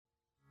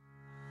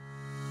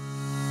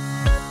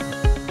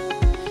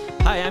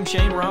Hi, I'm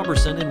Shane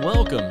Robertson, and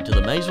welcome to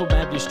the Maysville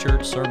Baptist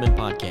Church Sermon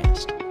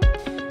Podcast.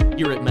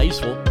 Here at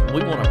Maysville,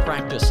 we want to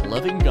practice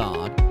loving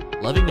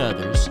God, loving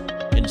others,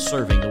 and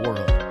serving the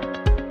world.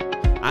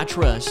 I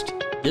trust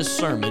this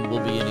sermon will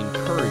be an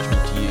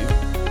encouragement to you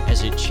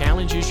as it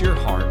challenges your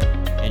heart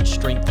and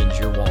strengthens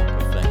your walk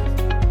of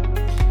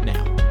faith.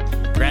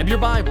 Now, grab your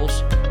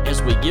Bibles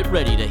as we get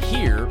ready to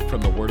hear from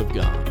the Word of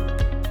God.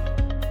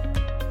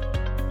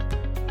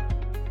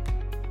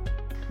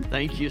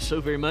 Thank you so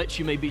very much.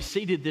 You may be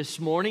seated this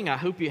morning. I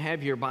hope you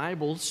have your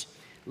Bibles.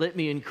 Let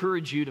me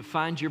encourage you to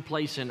find your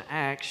place in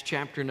Acts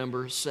chapter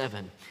number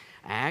 7.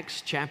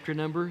 Acts chapter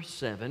number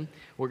 7.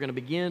 We're going to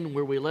begin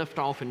where we left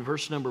off in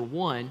verse number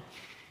 1.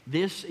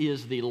 This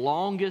is the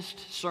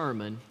longest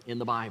sermon in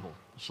the Bible.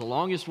 It's the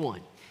longest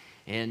one.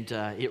 And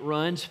it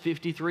runs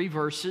 53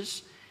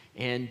 verses.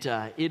 And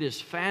it is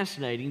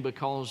fascinating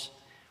because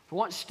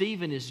what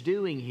Stephen is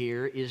doing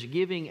here is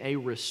giving a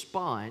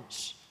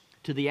response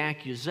to the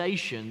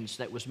accusations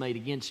that was made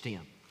against him.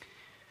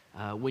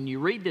 When you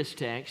read this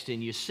text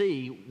and you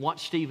see what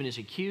Stephen is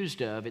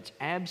accused of, it's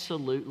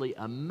absolutely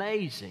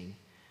amazing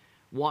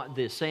what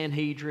the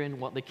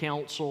Sanhedrin, what the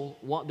council,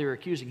 what they're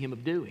accusing him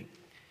of doing.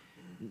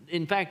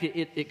 In fact,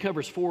 it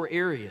covers 4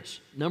 areas.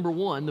 Number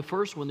 1, the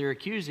first one, they're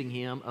accusing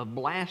him of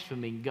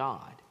blaspheming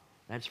God.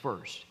 That's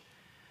first.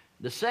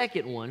 The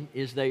second one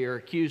is they are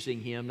accusing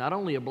him not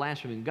only of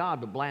blaspheming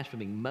God, but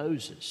blaspheming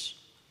Moses.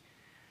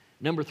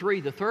 Number 3,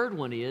 the third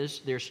one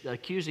is they're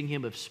accusing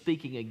him of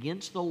speaking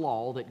against the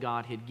law that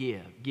God had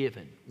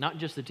given. Not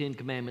just the 10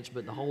 Commandments,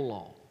 but the whole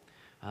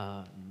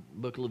law.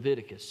 Book of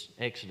Leviticus,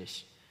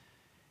 Exodus.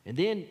 And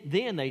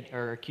then they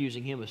are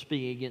accusing him of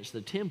speaking against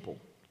the temple.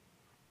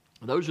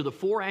 Those are the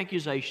 4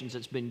 accusations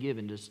that's been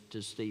given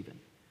to Stephen.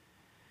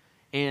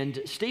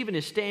 And Stephen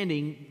is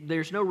standing,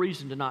 there's no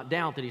reason to not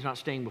doubt that he's not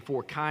standing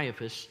before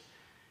Caiaphas,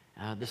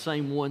 the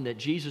same one that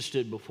Jesus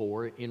stood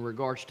before in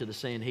regards to the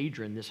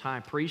Sanhedrin. This high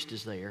priest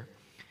is there.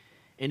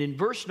 And in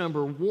verse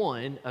number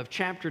 1 of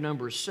chapter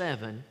number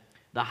 7,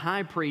 the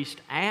high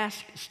priest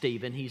asked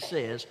Stephen, he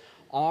says,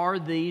 "Are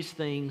these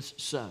things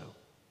so?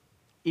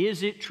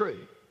 Is it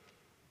true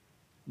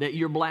that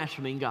you're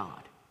blaspheming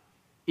God?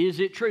 Is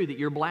it true that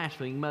you're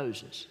blaspheming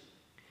Moses?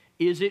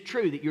 Is it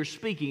true that you're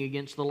speaking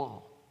against the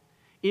law?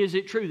 Is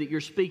it true that you're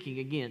speaking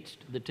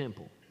against the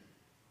temple?"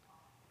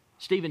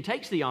 Stephen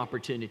takes the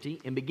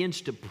opportunity and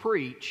begins to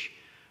preach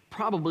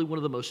probably one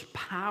of the most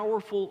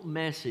powerful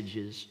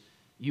messages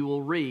you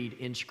will read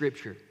in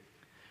Scripture.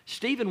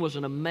 Stephen was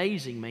an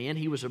amazing man.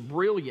 He was a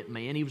brilliant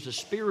man. He was a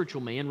spiritual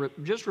man.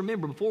 Just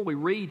remember, before we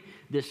read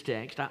this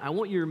text, I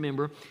want you to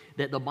remember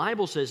that the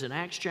Bible says in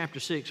Acts chapter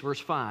 6, verse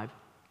 5,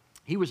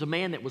 he was a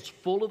man that was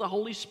full of the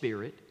Holy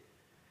Spirit,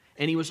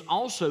 and he was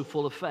also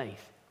full of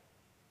faith.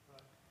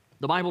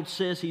 The Bible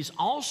says he's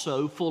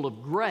also full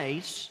of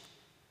grace,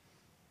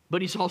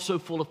 but he's also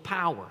full of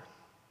power.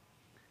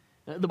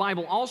 The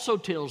Bible also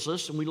tells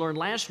us, and we learned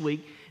last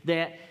week,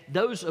 that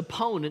those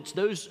opponents,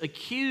 those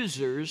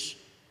accusers,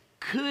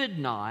 could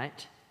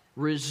not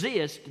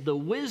resist the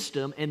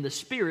wisdom and the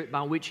spirit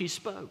by which he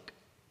spoke.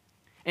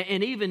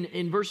 And even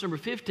in verse number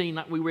 15,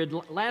 like we read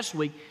last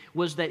week,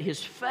 was that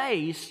his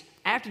face,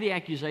 after the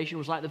accusation,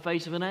 was like the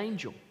face of an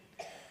angel.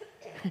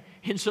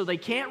 And so they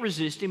can't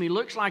resist him. He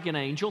looks like an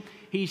angel.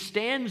 He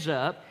stands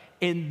up.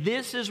 And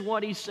this is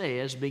what he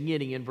says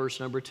beginning in verse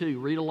number 2.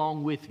 Read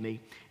along with me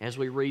as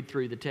we read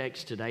through the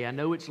text today. I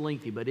know it's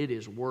lengthy, but it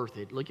is worth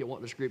it. Look at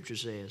what the Scripture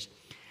says.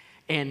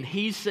 And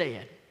he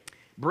said,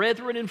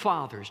 "Brethren and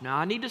fathers." Now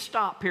I need to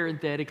stop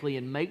parenthetically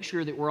and make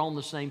sure that we're on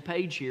the same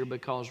page here,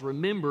 because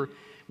remember,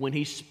 when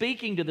he's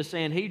speaking to the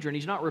Sanhedrin,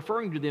 he's not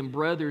referring to them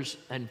brothers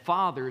and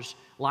fathers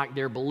like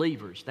they're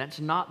believers. That's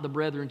not the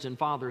brethren and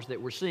fathers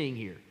that we're seeing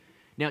here.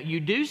 Now,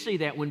 you do see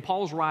that when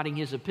Paul's writing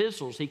his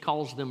epistles, he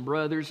calls them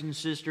brothers and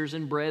sisters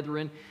and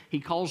brethren. He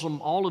calls them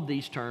all of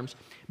these terms.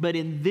 But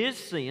in this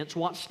sense,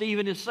 what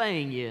Stephen is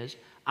saying is,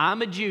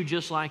 I'm a Jew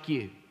just like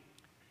you.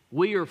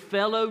 We are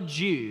fellow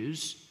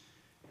Jews.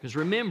 Because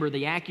remember,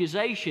 the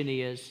accusation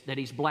is that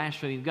he's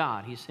blaspheming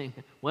God. He's saying,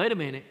 wait a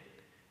minute,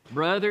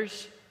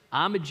 brothers,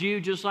 I'm a Jew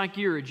just like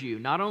you're a Jew.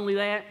 Not only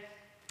that,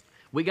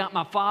 we got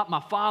my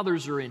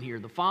fathers are in here.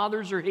 The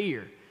fathers are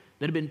here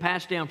that have been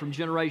passed down from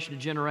generation to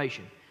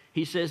generation.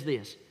 He says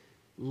this,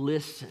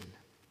 "Listen.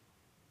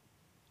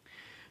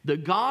 The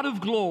God of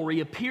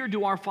glory appeared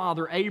to our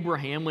father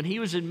Abraham when he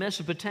was in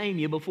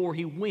Mesopotamia before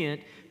he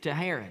went to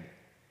Haran,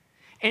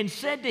 and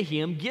said to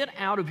him, 'Get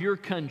out of your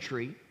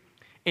country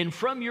and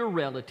from your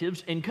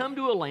relatives and come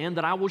to a land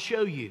that I will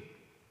show you.'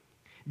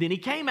 Then he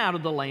came out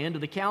of the land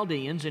of the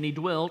Chaldeans, and he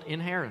dwelt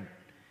in Haran.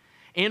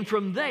 And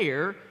from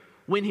there,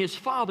 when his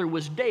father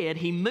was dead,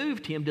 he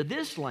moved him to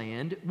this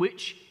land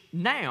which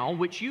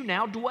you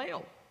now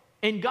dwell.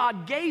 And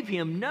God gave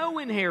him no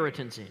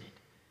inheritance in it,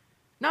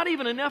 not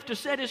even enough to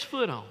set his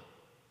foot on.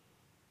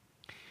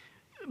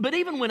 But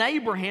even when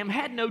Abraham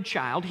had no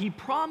child, he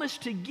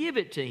promised to give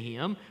it to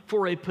him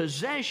for a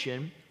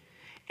possession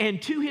and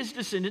to his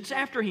descendants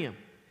after him.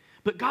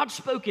 But God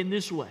spoke in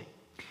this way,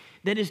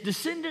 that his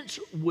descendants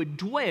would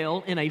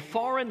dwell in a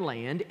foreign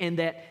land and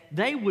that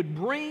they would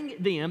bring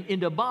them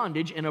into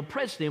bondage and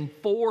oppress them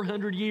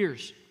 400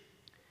 years.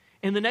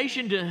 And the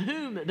nation to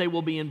whom they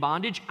will be in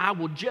bondage, I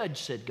will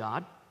judge, said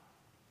God.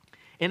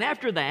 And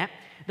after that,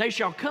 they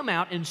shall come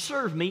out and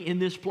serve me in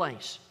this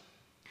place.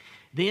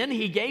 Then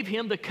he gave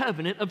him the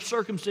covenant of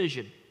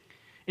circumcision.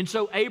 And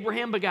so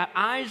Abraham begot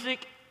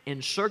Isaac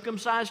and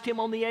circumcised him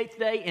on the 8th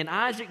day, and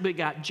Isaac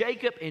begot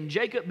Jacob, and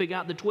Jacob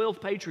begot the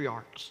 12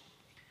 patriarchs.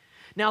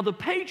 Now the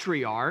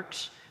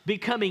patriarchs,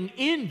 becoming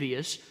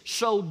envious,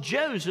 sold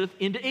Joseph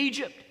into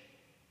Egypt.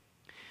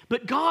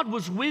 But God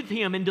was with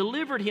him and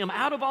delivered him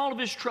out of all of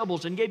his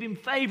troubles and gave him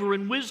favor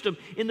and wisdom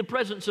in the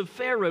presence of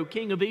Pharaoh,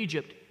 king of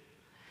Egypt.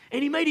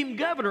 And he made him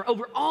governor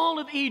over all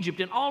of Egypt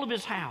and all of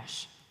his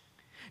house.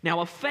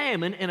 Now a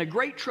famine and a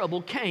great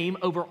trouble came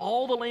over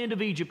all the land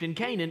of Egypt and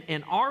Canaan,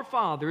 and our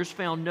fathers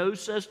found no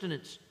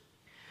sustenance.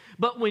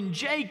 But when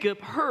Jacob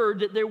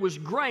heard that there was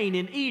grain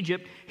in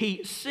Egypt,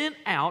 he sent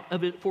out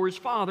of it for his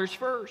fathers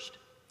first.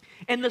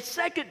 And the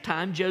second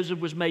time Joseph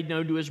was made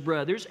known to his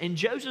brothers, and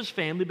Joseph's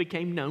family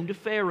became known to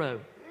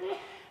Pharaoh.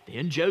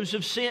 Then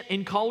Joseph sent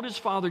and called his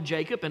father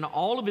Jacob and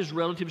all of his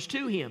relatives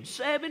to him,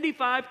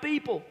 75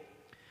 people.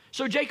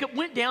 So Jacob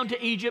went down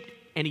to Egypt,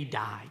 and he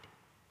died,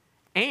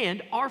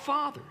 and our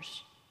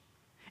fathers.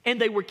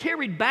 And they were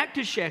carried back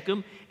to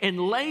Shechem and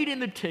laid in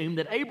the tomb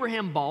that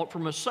Abraham bought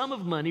from a sum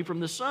of money from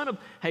the son of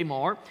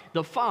Hamor,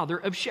 the father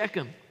of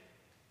Shechem.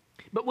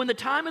 But when the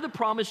time of the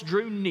promise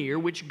drew near,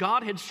 which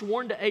God had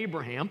sworn to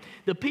Abraham,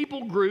 the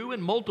people grew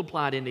and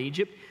multiplied in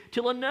Egypt,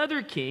 till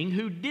another king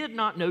who did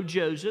not know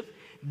Joseph,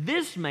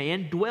 this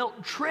man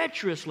dwelt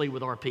treacherously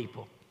with our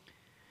people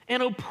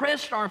and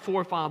oppressed our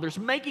forefathers,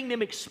 making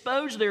them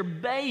expose their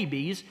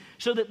babies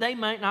so that they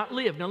might not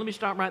live. Now let me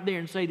stop right there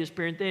and say this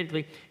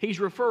parenthetically. He's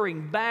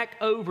referring back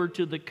over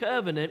to the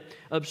covenant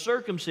of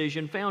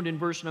circumcision found in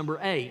verse number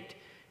 8.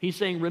 He's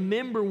saying,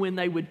 remember when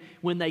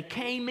they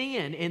came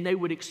in and they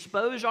would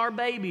expose our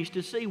babies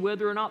to see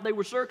whether or not they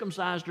were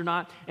circumcised or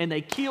not, and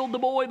they killed the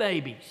boy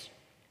babies.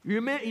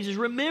 He says,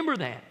 remember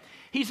that.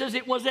 He says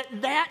it was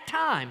at that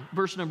time,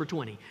 verse number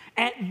 20,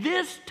 at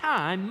this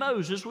time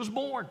Moses was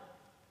born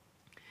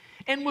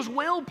and was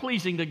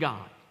well-pleasing to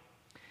God.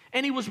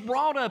 And he was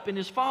brought up in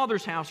his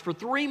father's house for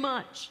 3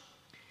 months.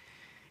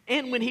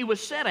 And when he was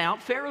set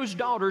out, Pharaoh's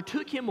daughter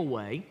took him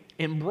away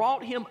and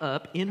brought him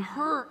up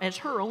as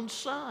her own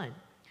son.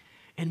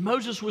 And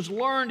Moses was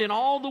learned in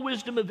all the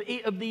wisdom of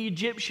the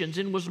Egyptians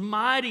and was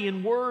mighty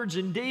in words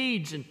and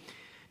deeds. And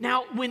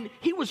now when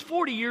he was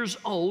 40 years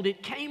old,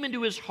 it came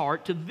into his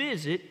heart to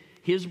visit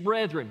his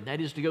brethren, that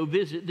is, to go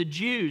visit the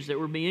Jews that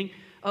were being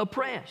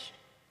oppressed,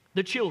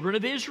 the children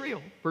of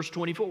Israel. Verse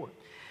 24.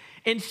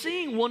 And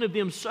seeing one of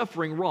them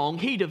suffering wrong,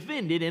 he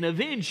defended and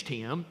avenged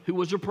him who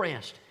was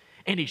oppressed.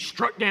 And he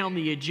struck down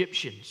the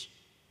Egyptians.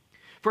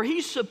 For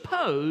he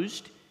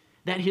supposed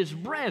that his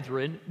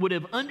brethren would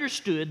have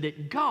understood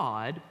that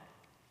God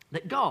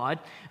would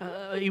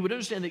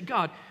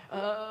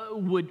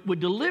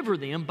deliver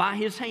them by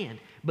his hand.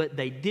 But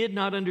they did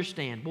not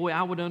understand. Boy,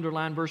 I would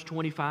underline verse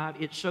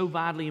 25. It's so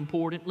vitally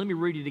important. Let me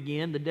read it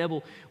again. The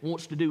devil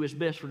wants to do his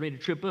best for me to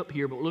trip up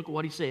here, but look at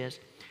what he says.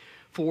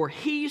 For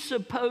he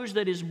supposed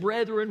that his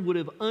brethren would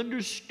have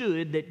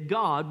understood that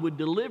God would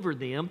deliver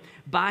them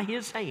by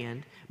his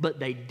hand, but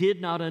they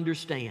did not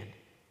understand.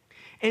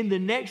 And the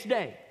next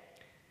day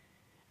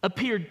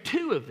appeared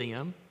 2 of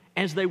them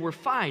as they were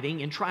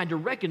fighting and tried to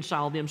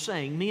reconcile them,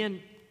 saying,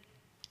 Men,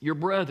 you're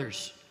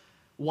brothers.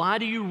 Why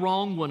do you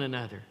wrong one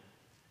another?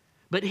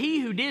 But he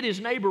who did his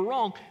neighbor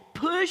wrong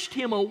pushed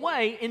him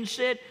away and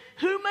said,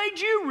 Who made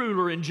you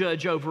ruler and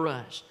judge over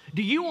us?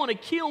 Do you want to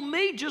kill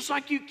me just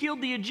like you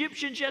killed the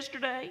Egyptians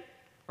yesterday?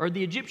 Or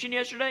the Egyptian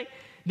yesterday?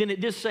 Then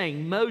at this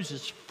saying,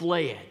 Moses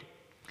fled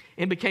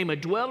and became a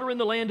dweller in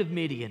the land of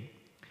Midian,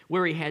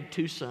 where he had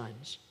 2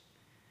 sons.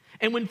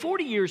 And when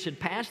 40 years had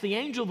passed, the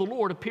angel of the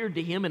Lord appeared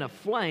to him in a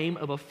flame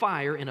of a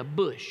fire in a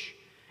bush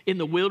in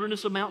the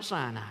wilderness of Mount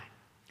Sinai.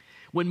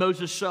 When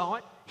Moses saw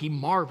it, he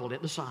marveled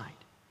at the sight.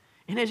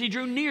 And as he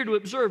drew near to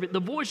observe it, the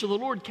voice of the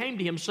Lord came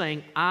to him,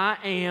 saying, I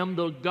am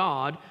the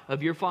God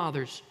of your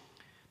fathers,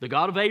 the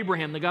God of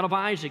Abraham, the God of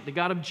Isaac, the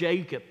God of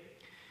Jacob.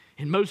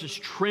 And Moses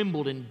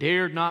trembled and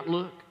dared not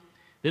look.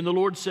 Then the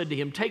Lord said to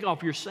him, Take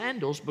off your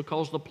sandals,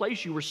 because the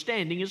place you are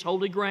standing is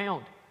holy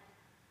ground.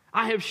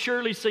 I have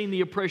surely seen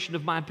the oppression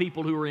of my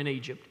people who are in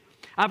Egypt.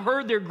 I've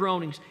heard their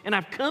groanings, and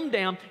I've come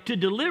down to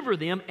deliver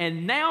them,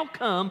 and now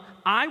come,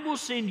 I will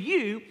send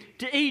you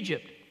to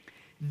Egypt.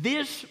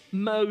 This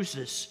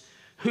Moses,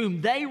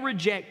 whom they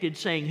rejected,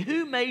 saying,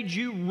 Who made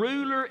you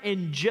ruler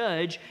and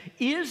judge,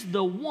 is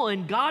the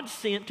one God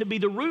sent to be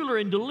the ruler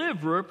and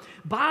deliverer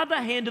by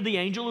the hand of the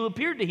angel who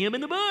appeared to him in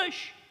the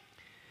bush.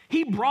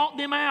 He brought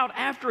them out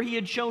after he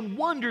had shown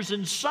wonders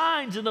and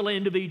signs in the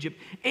land of Egypt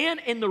and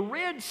in the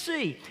Red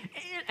Sea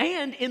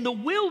and in the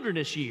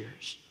wilderness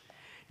years.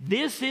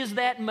 This is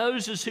that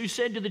Moses who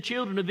said to the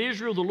children of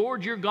Israel, The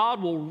Lord your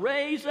God will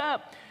raise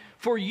up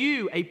for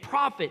you a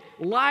prophet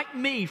like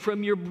me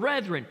from your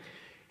brethren.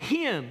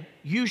 Him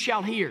you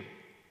shall hear.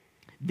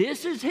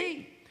 This is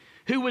he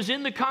who was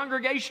in the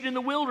congregation in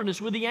the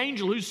wilderness with the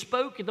angel who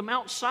spoke at the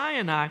Mount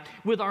Sinai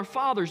with our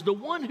fathers, the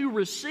one who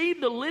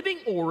received the living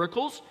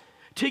oracles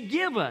to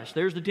give us,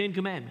 there's the Ten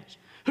Commandments,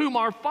 whom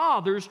our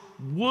fathers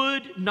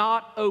would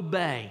not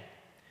obey,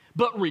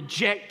 but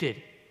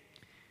rejected.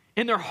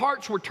 And their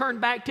hearts were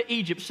turned back to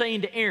Egypt,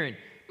 saying to Aaron,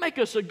 make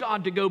us a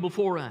god to go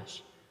before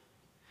us.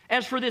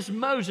 As for this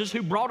Moses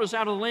who brought us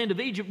out of the land of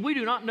Egypt, we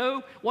do not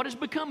know what has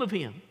become of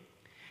him.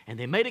 And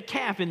they made a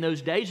calf in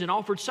those days and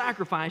offered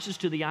sacrifices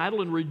to the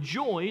idol and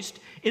rejoiced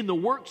in the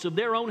works of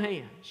their own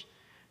hands.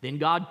 Then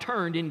God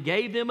turned and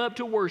gave them up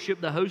to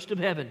worship the host of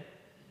heaven.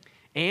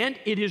 And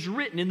it is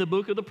written in the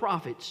book of the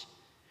prophets,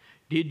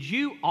 did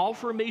you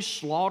offer me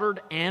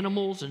slaughtered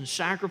animals and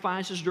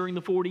sacrifices during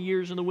the 40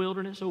 years in the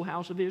wilderness, O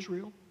house of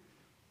Israel?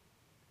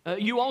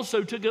 You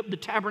also took up the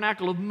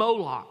tabernacle of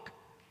Moloch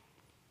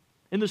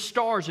and the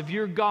stars of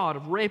your god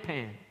of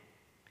Rephan,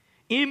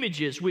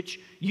 images which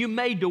you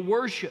made to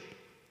worship.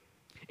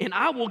 And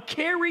I will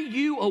carry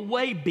you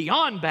away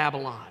beyond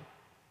Babylon.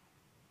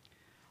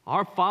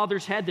 Our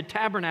fathers had the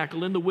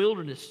tabernacle in the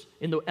wilderness,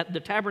 at the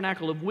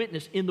tabernacle of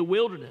witness in the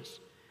wilderness,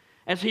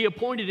 as he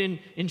appointed in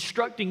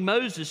instructing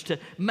Moses to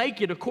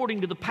make it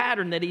according to the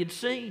pattern that he had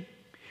seen,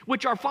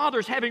 which our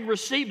fathers, having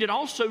received it,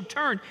 also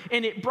turned,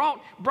 and it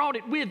brought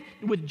it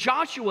with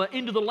Joshua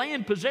into the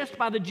land possessed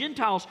by the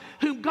Gentiles,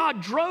 whom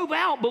God drove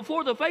out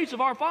before the face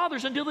of our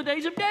fathers until the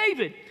days of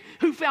David,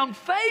 who found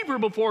favor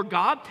before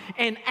God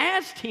and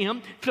asked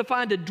him to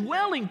find a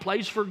dwelling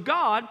place for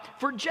God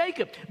for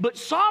Jacob. But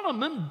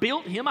Solomon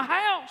built him a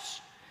house.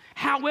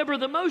 However,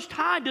 the Most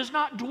High does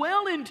not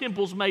dwell in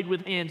temples made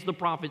with hands, the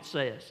prophet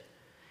says.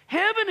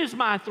 Heaven is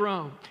my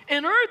throne,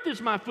 and earth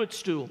is my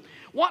footstool.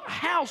 What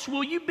house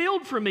will you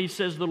build for me,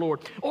 says the Lord?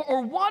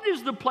 Or what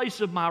is the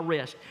place of my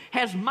rest?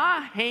 Has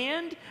my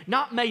hand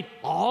not made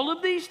all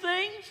of these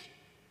things?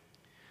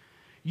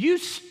 You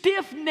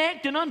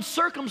stiff-necked and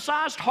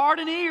uncircumcised heart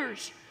and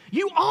ears,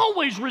 you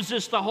always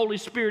resist the Holy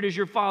Spirit as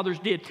your fathers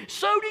did.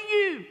 So do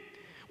you.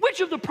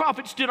 Which of the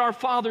prophets did our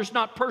fathers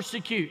not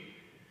persecute?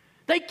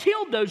 They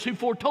killed those who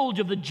foretold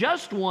of the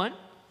just one,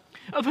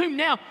 of whom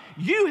now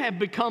you have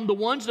become the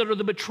ones that are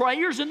the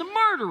betrayers and the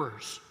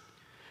murderers,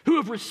 who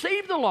have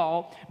received the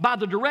law by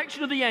the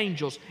direction of the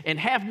angels and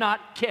have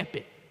not kept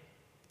it.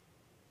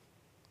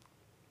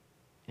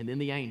 And then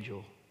the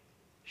angel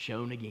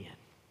shone again.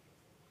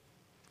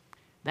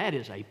 That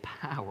is a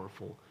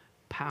powerful,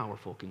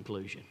 powerful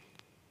conclusion.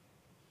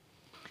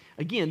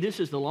 Again, this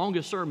is the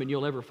longest sermon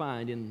you'll ever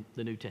find in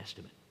the New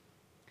Testament.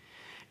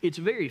 It's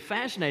a very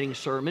fascinating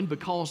sermon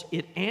because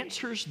it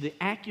answers the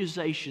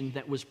accusation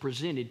that was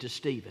presented to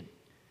Stephen.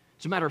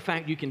 As a matter of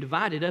fact, you can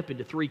divide it up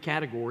into three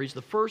categories.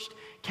 The first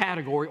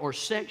category or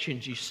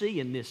sections you see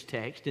in this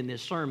text, in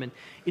this sermon,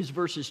 is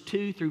verses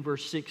 2 through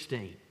verse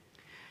 16.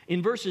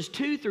 In verses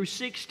 2 through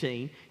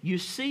 16, you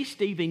see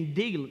Stephen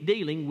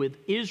dealing with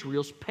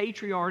Israel's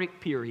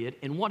patriarchic period,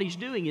 and what he's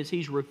doing is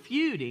he's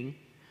refuting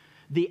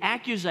the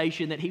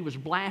accusation that he was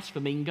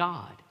blaspheming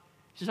God.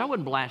 He says, I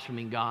wasn't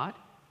blaspheming God.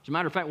 As a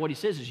matter of fact, what he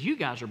says is, you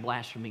guys are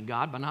blaspheming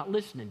God by not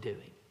listening to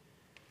him.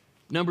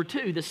 Number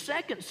two, the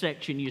second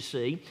section you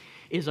see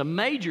is a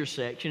major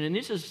section, and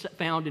this is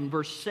found in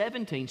verse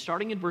 17,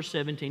 starting in verse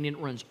 17, and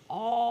it runs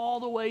all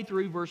the way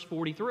through verse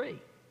 43.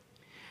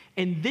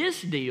 And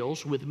this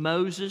deals with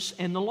Moses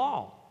and the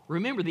law.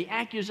 Remember, the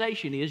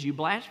accusation is you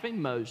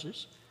blaspheme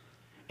Moses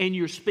and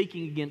you're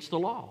speaking against the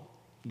law.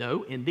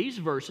 No, in these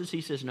verses,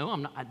 he says, no,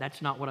 I'm not,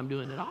 that's not what I'm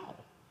doing at all.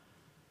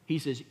 He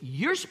says,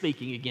 you're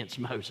speaking against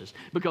Moses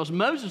because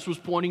Moses was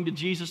pointing to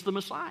Jesus the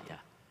Messiah.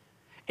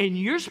 And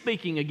you're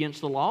speaking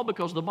against the law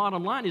because the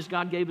bottom line is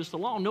God gave us the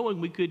law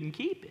knowing we couldn't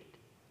keep it.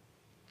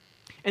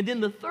 And then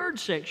the third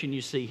section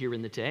you see here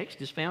in the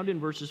text is found in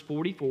verses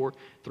 44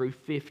 through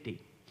 50.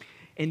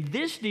 And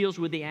this deals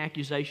with the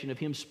accusation of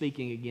him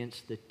speaking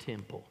against the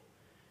temple.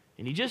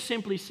 And he just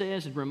simply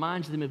says and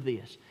reminds them of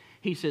this.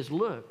 He says,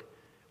 look,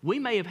 we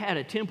may have had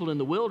a temple in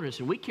the wilderness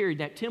and we carried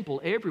that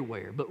temple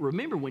everywhere. But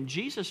remember, when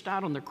Jesus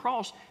died on the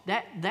cross,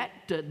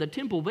 the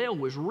temple veil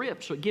was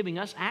ripped, so giving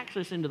us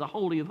access into the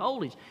Holy of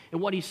Holies.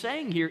 And what he's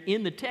saying here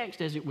in the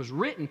text as it was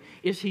written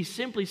is he's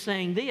simply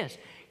saying this.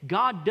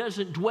 God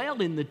doesn't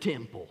dwell in the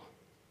temple.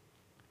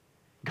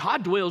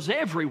 God dwells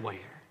everywhere.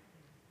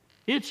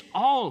 It's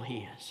all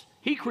his.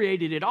 He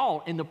created it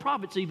all, and the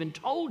prophets even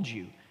told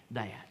you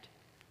that.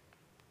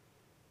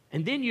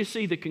 And then you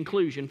see the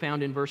conclusion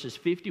found in verses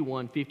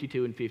 51,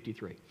 52, and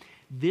 53.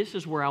 This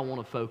is where I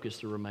want to focus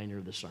the remainder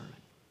of the sermon.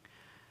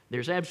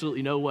 There's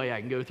absolutely no way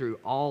I can go through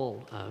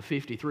all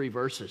 53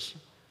 verses.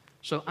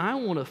 So I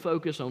want to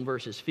focus on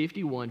verses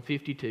 51,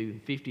 52,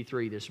 and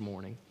 53 this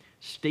morning,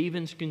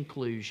 Stephen's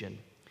conclusion.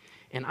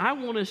 And I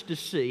want us to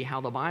see how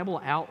the Bible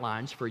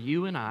outlines for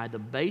you and I the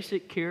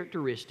basic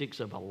characteristics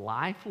of a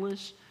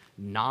lifeless,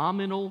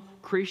 nominal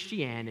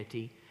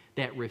Christianity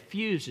that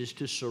refuses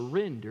to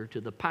surrender to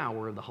the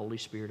power of the Holy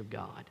Spirit of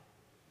God.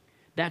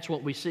 That's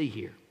what we see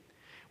here.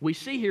 We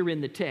see here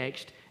in the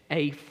text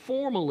a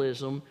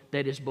formalism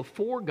that is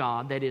before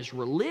God, that is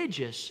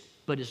religious,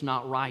 but is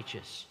not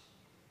righteous.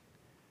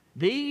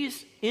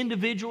 These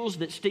individuals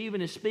that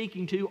Stephen is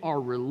speaking to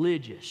are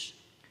religious,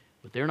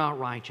 but they're not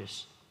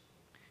righteous.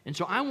 And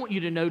so I want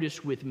you to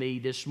notice with me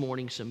this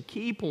morning some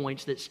key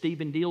points that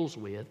Stephen deals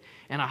with,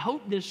 and I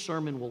hope this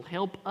sermon will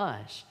help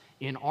us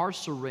in our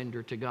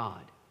surrender to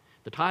God.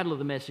 The title of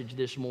the message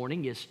this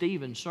morning is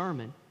Stephen's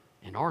Sermon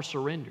and Our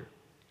Surrender.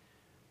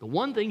 The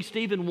one thing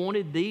Stephen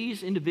wanted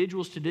these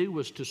individuals to do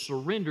was to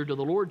surrender to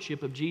the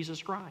lordship of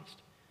Jesus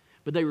Christ,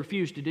 but they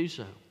refused to do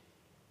so.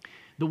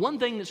 The one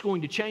thing that's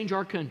going to change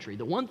our country,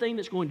 the one thing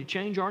that's going to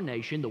change our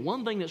nation, the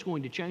one thing that's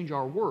going to change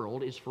our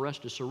world is for us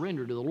to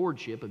surrender to the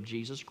lordship of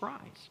Jesus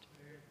Christ.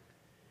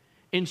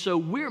 And so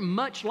we're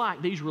much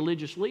like these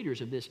religious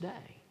leaders of this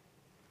day.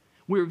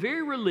 We're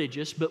very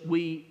religious, but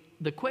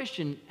the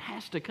question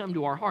has to come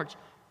to our hearts,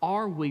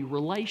 are we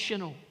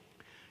relational?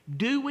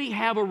 Do we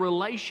have a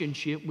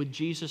relationship with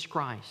Jesus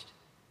Christ?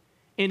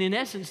 And in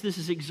essence, this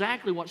is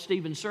exactly what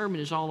Stephen's sermon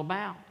is all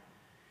about.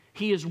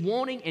 He is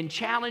wanting and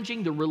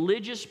challenging the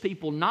religious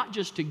people not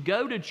just to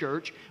go to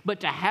church,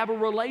 but to have a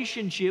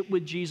relationship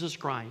with Jesus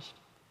Christ.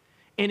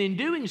 And in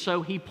doing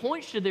so, he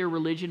points to their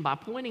religion by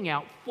pointing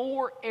out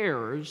 4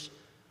 errors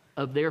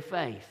of their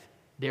faith,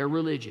 their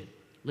religion.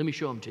 Let me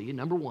show them to you.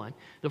 Number 1,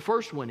 the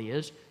first one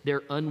is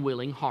their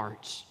unwilling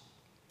hearts.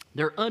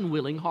 Their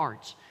unwilling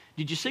hearts.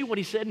 Did you see what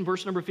he said in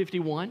verse number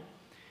 51?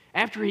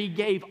 After he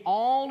gave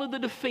all of the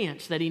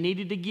defense that he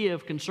needed to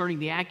give concerning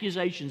the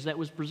accusations that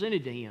was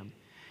presented to him,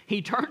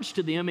 he turns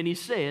to them and he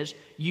says,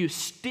 "You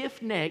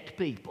stiff-necked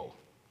people."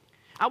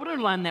 I would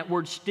underline that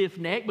word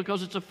stiff-necked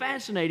because it's a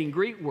fascinating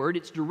Greek word.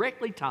 It's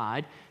directly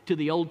tied to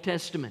the Old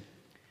Testament.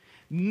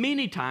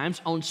 Many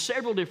times, on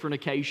several different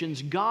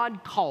occasions,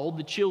 God called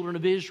the children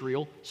of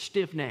Israel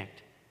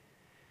stiff-necked.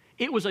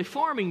 It was a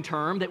farming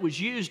term that was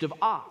used of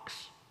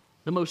ox,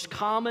 the most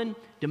common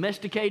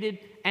domesticated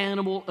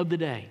animal of the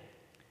day.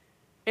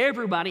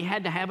 Everybody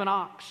had to have an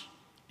ox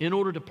in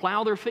order to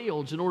plow their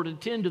fields, in order to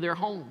tend to their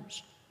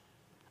homes.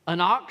 An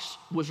ox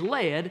was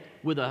led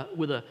with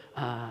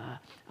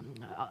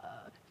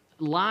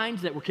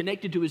lines that were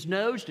connected to his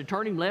nose to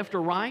turn him left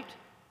or right,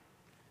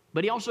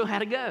 but he also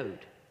had a goad.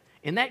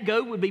 And that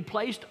goad would be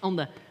placed on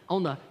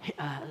the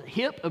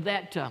hip of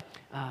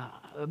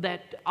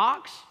that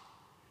ox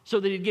so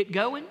that he'd get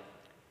going.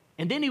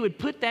 And then he would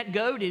put that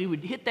goad and he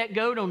would hit that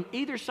goad on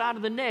either side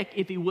of the neck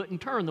if he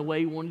wouldn't turn the way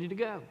he wanted it to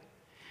go.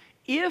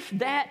 If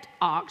that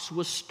ox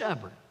was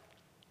stubborn,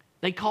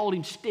 they called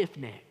him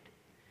stiff-necked.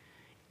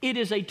 It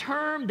is a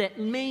term that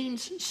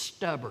means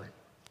stubborn.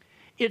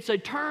 It's a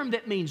term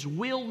that means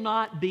will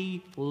not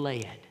be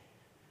led.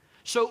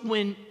 So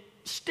when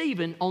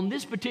Stephen, on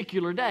this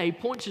particular day,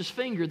 points his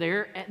finger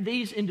there at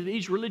these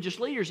religious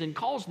leaders and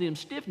calls them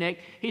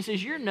stiff-necked, he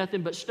says, "You're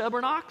nothing but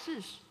stubborn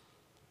oxes."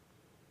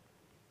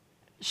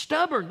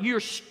 Stubborn. You're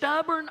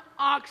stubborn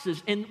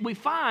oxes. And we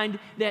find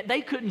that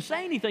they couldn't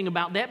say anything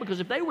about that because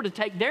if they were to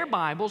take their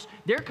Bibles,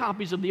 their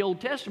copies of the Old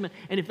Testament,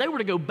 and if they were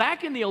to go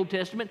back in the Old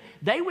Testament,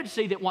 they would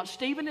see that what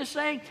Stephen is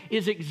saying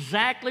is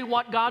exactly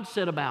what God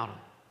said about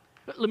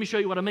them. Let me show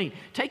you what I mean.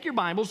 Take your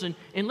Bibles and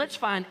let's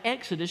find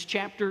Exodus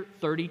chapter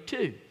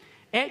 32.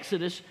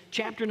 Exodus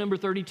chapter number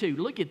 32.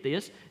 Look at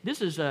this.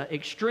 This is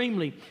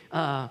extremely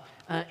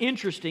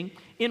interesting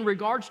in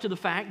regards to the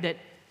fact that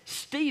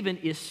Stephen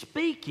is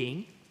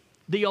speaking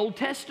the Old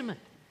Testament.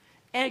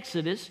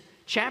 Exodus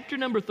chapter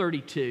number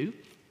 32.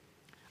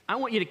 I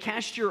want you to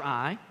cast your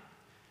eye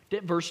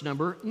at verse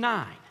number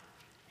 9.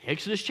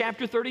 Exodus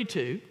chapter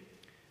 32,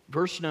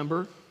 verse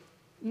number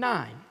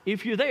 9.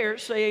 If you're there,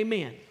 say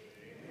amen.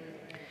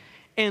 Amen.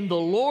 And the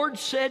Lord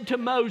said to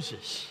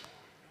Moses,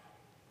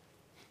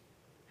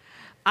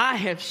 "I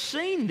have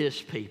seen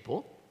this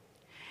people,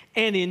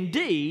 and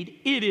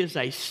indeed it is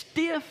a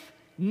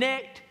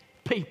stiff-necked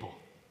people."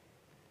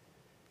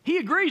 He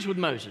agrees with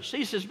Moses.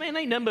 He says, "Man,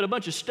 they ain't nothing but a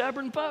bunch of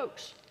stubborn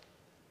folks."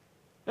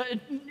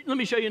 Let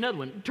me show you another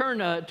one. Turn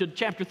to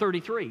chapter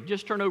 33.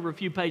 Just turn over a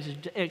few pages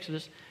to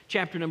Exodus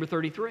chapter number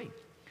 33.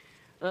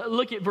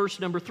 Look at verse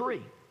number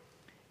 3.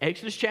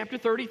 Exodus chapter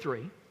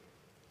 33,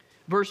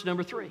 verse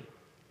number 3.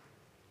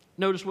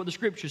 Notice what the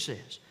scripture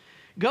says.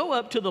 "Go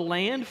up to the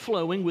land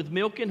flowing with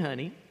milk and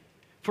honey,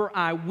 for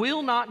I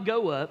will not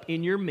go up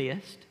in your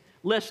midst,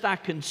 lest I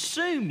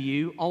consume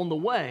you on the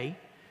way,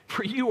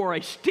 for you are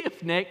a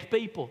stiff-necked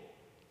people."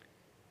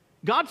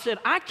 God said,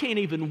 "I can't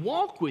even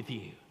walk with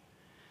you,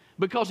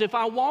 because if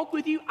I walk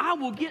with you, I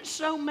will get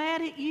so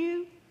mad at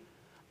you,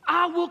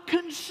 I will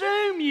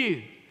consume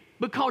you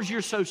because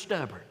you're so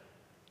stubborn."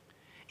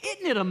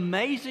 Isn't it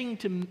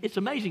amazing it's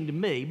amazing to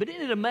me, but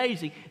isn't it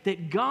amazing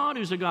that God,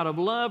 who's a God of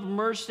love,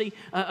 mercy,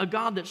 a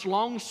God that's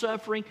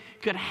long-suffering,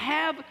 could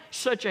have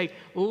such a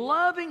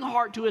loving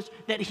heart to us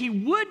that He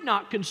would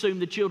not consume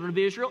the children of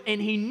Israel,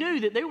 and He knew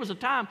that there was a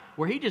time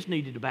where He just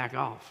needed to back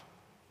off.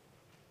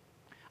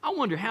 I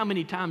wonder how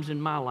many times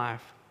in my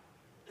life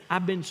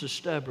I've been so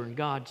stubborn,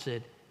 God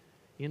said,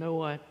 "You know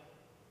what?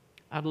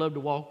 I'd love to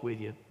walk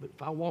with you, but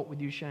if I walk with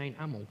you, Shane,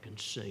 I'm going to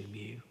consume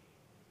you.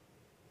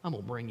 I'm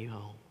going to bring you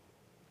home."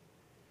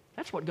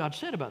 That's what God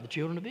said about the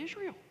children of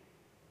Israel.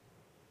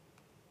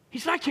 He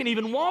said, I can't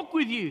even walk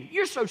with you.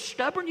 You're so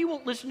stubborn, you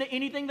won't listen to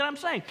anything that I'm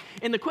saying.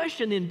 And the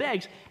question then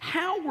begs,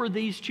 how were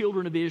these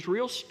children of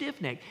Israel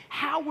stiff-necked?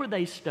 How were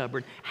they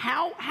stubborn?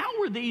 How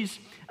were these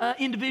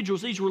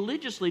individuals, these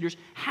religious leaders,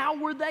 how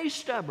were they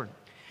stubborn?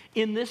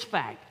 In the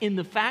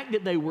fact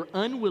that they were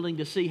unwilling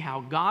to see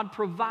how God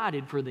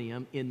provided for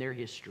them in their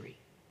history.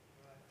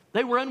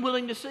 They were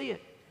unwilling to see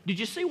it. Did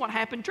you see what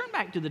happened? Turn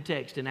back to the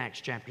text in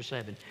Acts chapter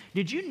 7.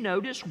 Did you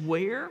notice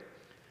where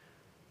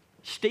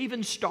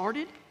Stephen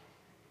started?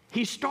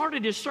 He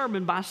started his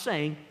sermon by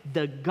saying,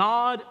 the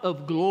God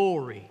of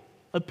glory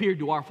appeared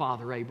to our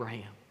father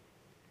Abraham.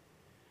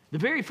 The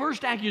very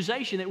first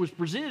accusation that was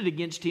presented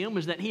against him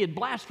was that he had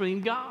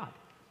blasphemed God.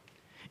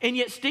 And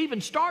yet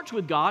Stephen starts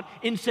with God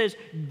and says,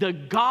 the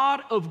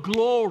God of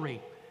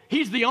glory.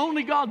 He's the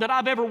only God that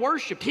I've ever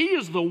worshiped. He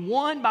is the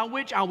one by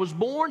which I was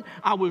born,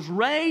 I was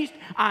raised.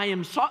 I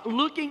am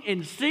looking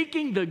and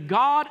seeking the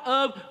God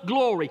of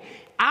glory.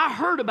 I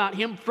heard about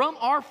him from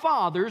our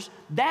fathers,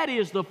 that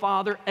is the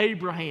father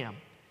Abraham.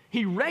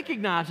 He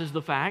recognizes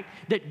the fact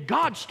that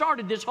God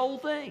started this whole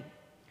thing.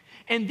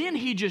 And then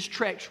he just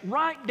treks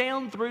right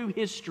down through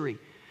history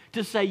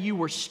to say you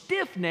were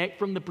stiff-necked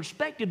from the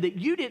perspective that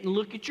you didn't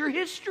look at your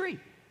history.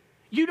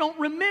 You don't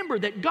remember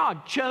that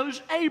God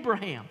chose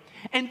Abraham.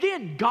 And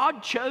then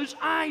God chose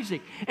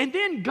Isaac. And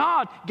then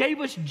God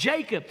gave us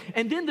Jacob.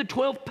 And then the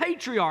 12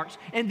 patriarchs.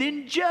 And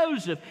then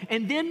Joseph.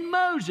 And then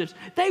Moses.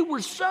 They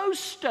were so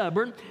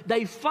stubborn,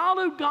 they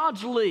followed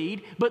God's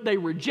lead, but they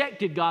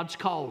rejected God's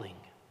calling.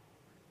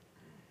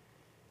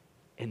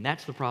 And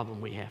that's the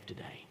problem we have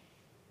today.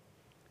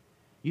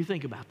 You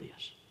think about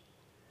this.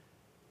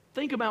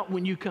 Think about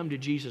when you come to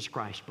Jesus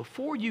Christ.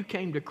 Before you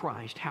came to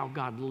Christ, how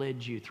God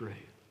led you through.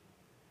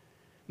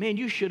 Man,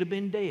 you should have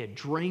been dead,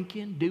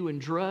 drinking, doing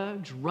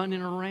drugs,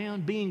 running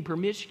around, being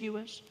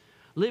promiscuous,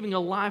 living a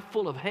life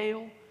full of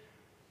hell.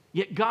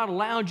 Yet God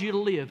allowed you to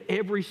live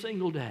every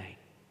single day.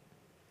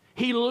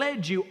 He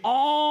led you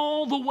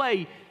all the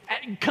way,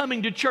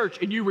 coming to church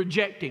and you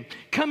rejecting,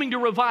 coming to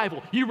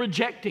revival, you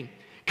rejecting,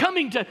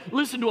 coming to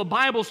listen to a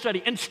Bible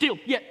study and still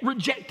yet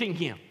rejecting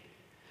Him.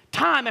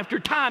 Time after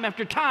time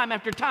after time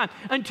after time,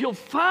 until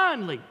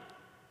finally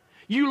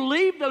you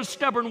leave those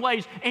stubborn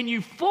ways and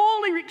you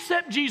fully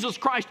accept Jesus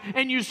Christ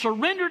and you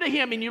surrender to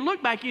Him and you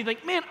look back and you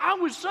think, man, I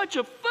was such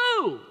a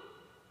fool.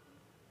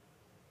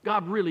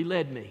 God really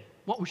led me.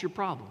 What was your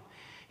problem?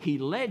 He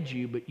led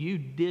you, but you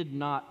did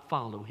not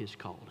follow His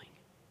calling.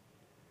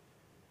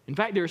 In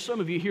fact, there are some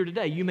of you here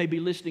today, you may be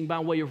listening by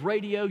way of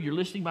radio, you're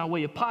listening by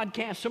way of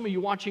podcast, some of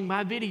you watching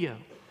by video.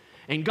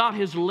 And God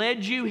has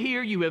led you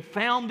here. You have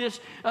found this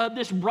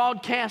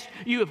broadcast.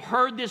 You have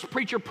heard this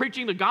preacher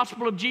preaching the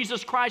gospel of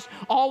Jesus Christ,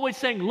 always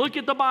saying, look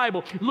at the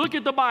Bible, look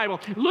at the Bible,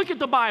 look at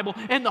the Bible.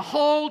 And the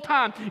whole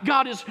time,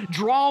 God is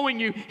drawing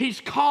you.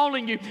 He's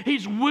calling you.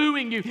 He's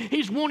wooing you.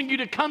 He's wanting you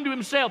to come to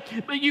Himself.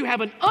 But you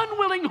have an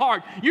unwilling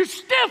heart. You're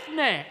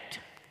stiff-necked.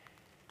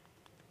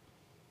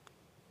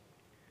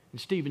 And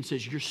Stephen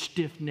says, you're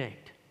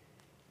stiff-necked.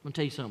 I'm going to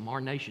tell you something.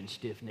 Our nation's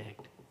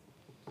stiff-necked.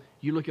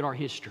 You look at our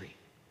history.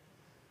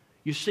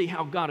 You see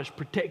how God has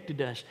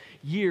protected us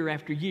year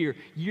after year,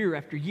 year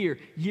after year,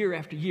 year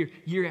after year,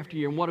 year after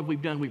year. And what have we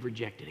done? We've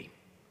rejected Him.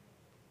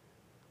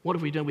 What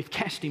have we done? We've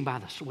cast Him by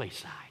the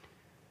wayside.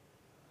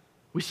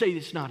 We say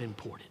it's not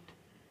important.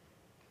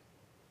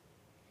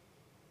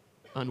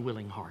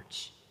 Unwilling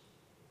hearts.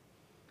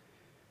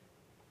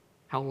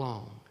 How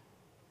long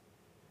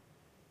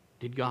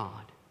did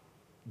God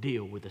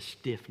deal with a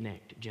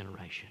stiff-necked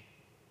generation?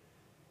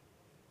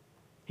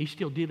 He's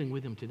still dealing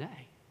with them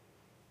today.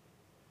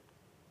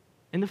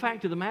 And the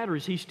fact of the matter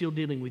is He's still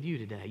dealing with you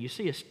today. You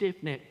see, a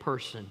stiff-necked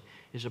person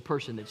is a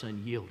person that's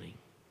unyielding.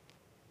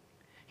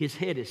 His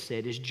head is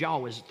set, his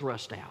jaw is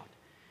thrust out.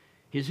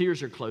 His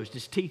ears are closed,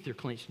 his teeth are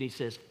clenched, and he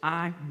says,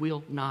 I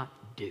will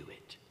not do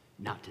it.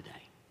 Not today.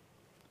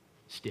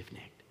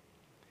 Stiff-necked.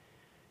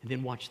 And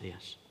then watch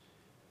this.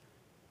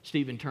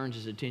 Stephen turns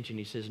his attention,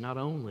 he says, not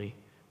only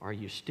are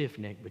you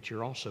stiff-necked, but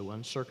you're also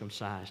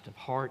uncircumcised of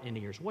heart and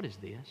ears. What is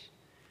this?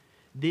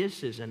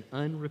 This is an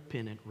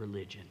unrepentant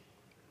religion.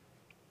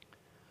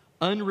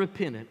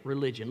 Unrepentant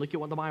religion. Look at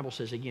what the Bible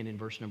says again in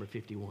verse number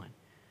 51.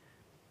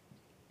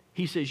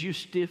 He says, you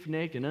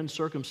stiff-necked and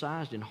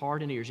uncircumcised in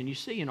heart and ears. And you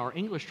see in our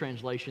English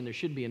translation, there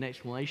should be an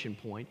exclamation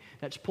point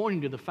that's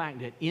pointing to the fact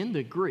that in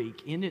the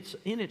Greek, in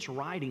its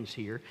writings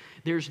here,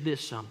 there's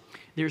this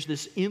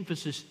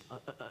emphasis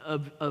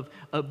of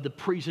the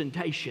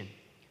presentation.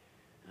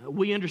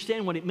 We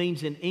understand what it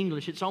means in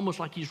English. It's almost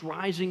like he's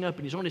rising up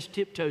and he's on his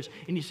tiptoes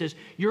and he says,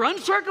 you're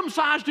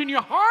uncircumcised in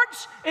your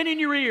hearts and in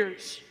your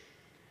ears.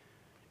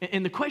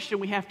 And the question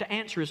we have to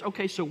answer is,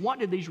 okay, so what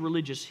did these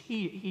religious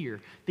hear?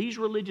 These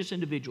religious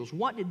individuals,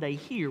 what did they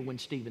hear when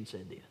Stephen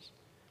said this?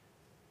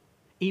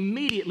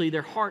 Immediately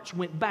their hearts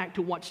went back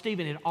to what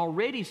Stephen had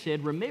already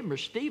said. Remember,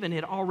 Stephen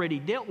had already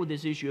dealt with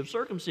this issue of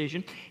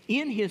circumcision.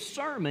 In his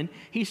sermon,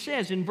 he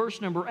says in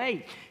verse number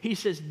 8, he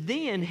says,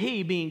 "Then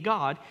he," being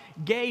God,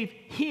 "gave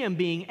him,"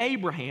 being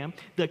Abraham,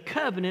 "the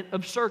covenant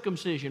of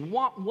circumcision."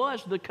 What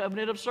was the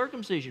covenant of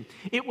circumcision?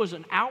 It was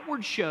an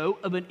outward show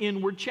of an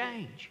inward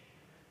change.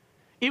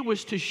 It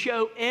was to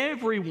show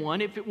everyone,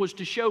 if it was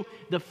to show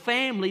the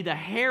family, the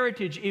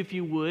heritage, if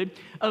you would,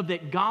 of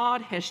that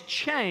God has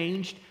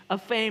changed a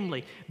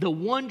family. The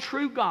one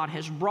true God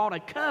has brought a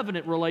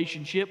covenant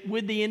relationship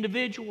with the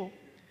individual.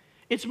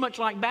 It's much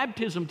like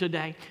baptism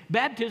today.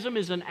 Baptism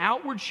is an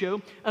outward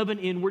show of an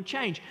inward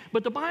change.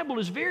 But the Bible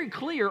is very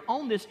clear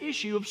on this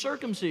issue of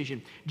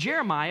circumcision.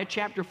 Jeremiah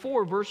chapter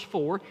 4, verse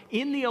 4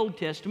 in the Old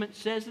Testament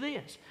says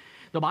this.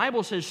 The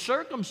Bible says,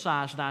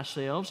 "Circumcise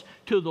thyself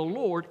to the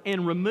Lord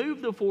and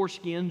remove the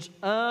foreskins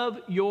of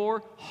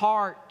your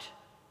heart.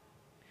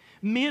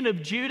 Men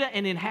of Judah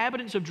and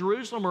inhabitants of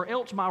Jerusalem, or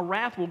else my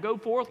wrath will go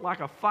forth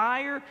like a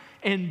fire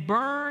and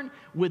burn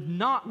with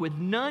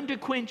none to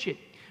quench it,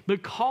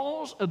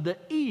 because of the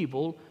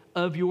evil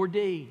of your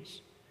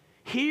deeds."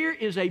 Here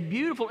is a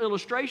beautiful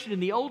illustration in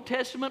the Old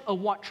Testament of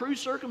what true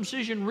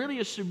circumcision really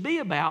is to be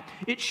about.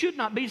 It should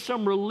not be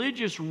some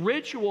religious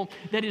ritual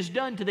that is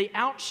done to the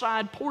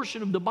outside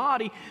portion of the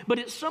body, but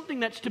it's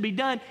something that's to be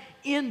done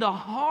in the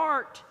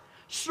heart.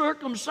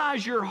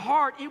 Circumcise your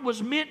heart. It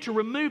was meant to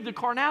remove the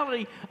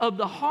carnality of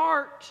the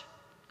heart.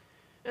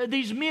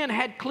 These men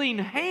had clean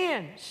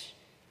hands,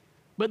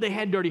 but they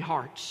had dirty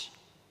hearts.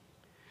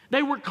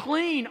 They were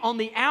clean on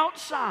the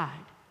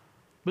outside,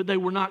 but they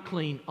were not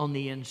clean on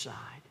the inside.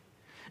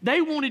 They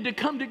wanted to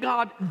come to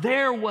God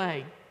their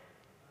way.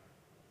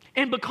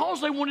 And because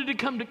they wanted to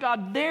come to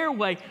God their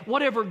way,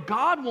 whatever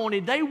God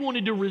wanted, they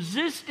wanted to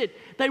resist it.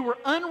 They were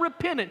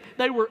unrepentant.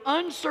 They were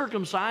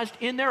uncircumcised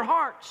in their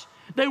hearts.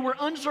 They were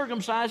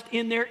uncircumcised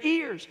in their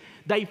ears.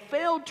 They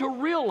failed to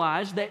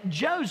realize that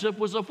Joseph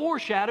was a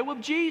foreshadow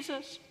of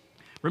Jesus.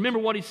 Remember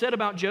what he said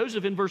about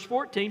Joseph in verse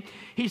 14.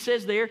 He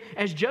says there,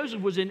 as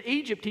Joseph was in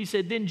Egypt, he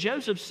said, "Then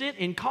Joseph sent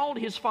and called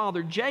his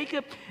father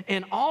Jacob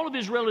and all of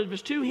his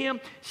relatives to him,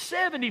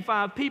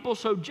 75 people.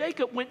 So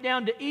Jacob went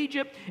down to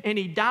Egypt, and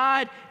he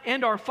died,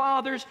 and our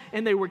fathers,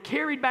 and they were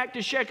carried back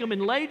to Shechem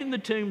and laid in the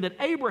tomb that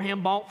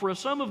Abraham bought for a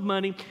sum of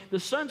money, the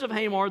sons of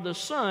Hamor, the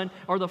son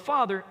or the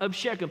father of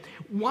Shechem."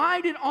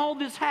 Why did all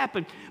this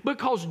happen?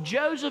 Because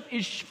Joseph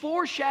is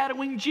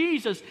foreshadowing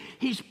Jesus.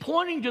 He's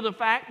pointing to the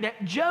fact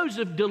that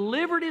Joseph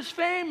delivered his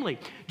family,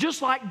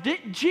 just like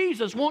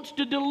Jesus wants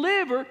to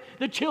deliver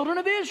the children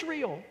of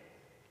Israel,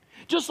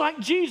 just like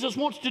Jesus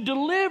wants to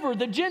deliver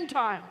the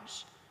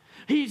Gentiles.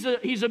 He's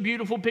a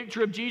beautiful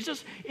picture of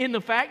Jesus in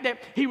the fact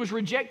that he was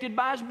rejected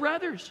by his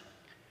brothers.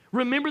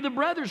 Remember, the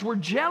brothers were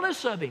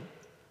jealous of him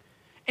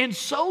and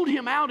sold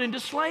him out into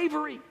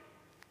slavery.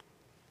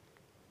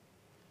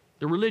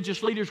 The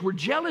religious leaders were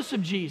jealous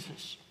of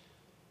Jesus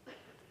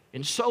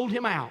and sold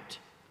him out.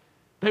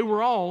 They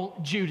were all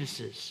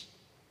Judases.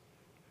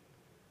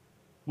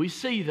 We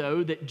see,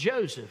 though, that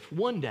Joseph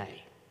one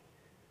day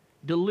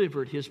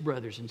delivered his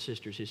brothers and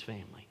sisters, his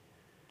family.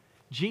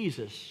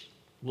 Jesus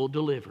will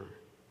deliver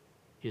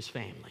his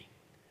family.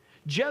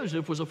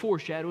 Joseph was a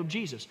foreshadow of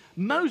Jesus.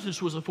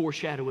 Moses was a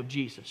foreshadow of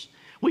Jesus.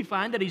 We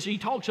find that he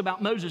talks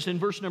about Moses in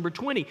verse number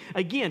 20.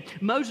 Again,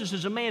 Moses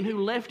is a man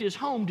who left his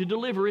home to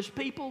deliver his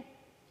people.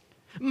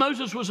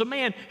 Moses was a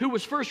man who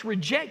was first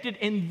rejected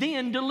and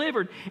then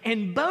delivered.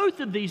 And both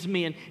of these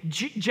men,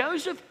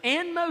 Joseph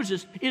and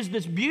Moses, is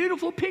this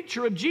beautiful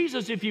picture of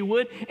Jesus, if you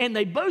would, and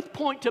they both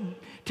point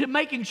to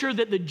making sure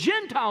that the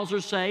Gentiles are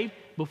saved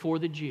before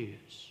the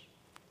Jews.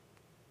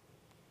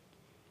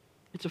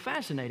 It's a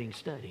fascinating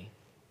study.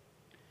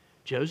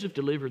 Joseph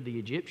delivered the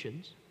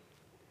Egyptians,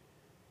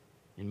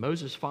 and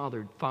Moses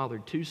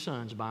fathered two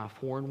sons by a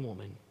foreign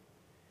woman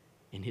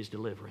in his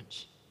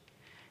deliverance.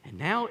 And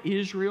now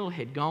Israel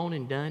had gone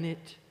and done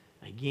it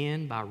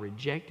again by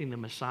rejecting the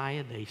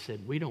Messiah. They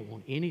said, "We don't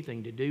want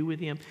anything to do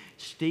with him."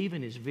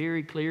 Stephen is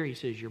very clear. He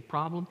says, your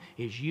problem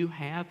is you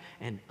have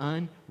an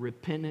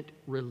unrepentant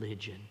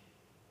religion.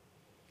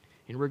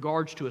 In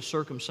regards to a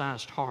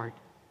circumcised heart,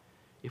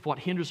 if what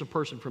hinders a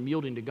person from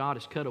yielding to God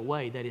is cut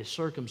away, that is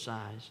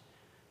circumcised,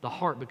 the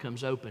heart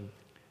becomes open.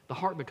 The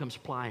heart becomes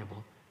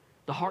pliable.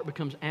 The heart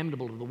becomes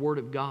amenable to the Word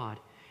of God.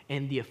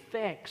 And the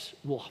effects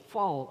will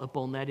fall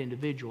upon that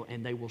individual,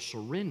 and they will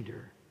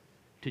surrender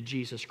to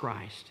Jesus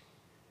Christ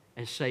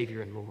as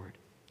Savior and Lord.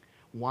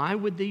 Why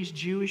would these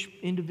Jewish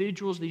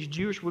individuals, these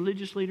Jewish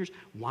religious leaders,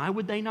 why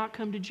would they not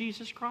come to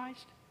Jesus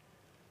Christ?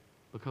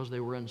 Because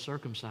they were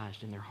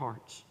uncircumcised in their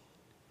hearts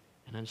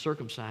and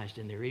uncircumcised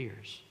in their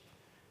ears.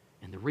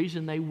 And the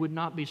reason they would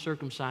not be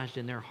circumcised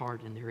in their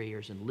heart and their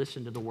ears and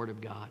listen to the Word of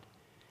God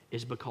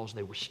is because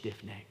they were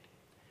stiff-necked.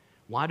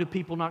 Why do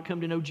people not come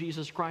to know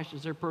Jesus Christ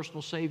as their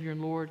personal Savior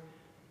and Lord?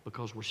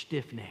 Because we're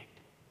stiff-necked.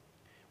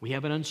 We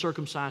have an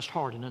uncircumcised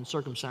heart and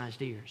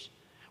uncircumcised ears.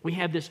 We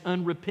have this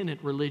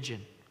unrepentant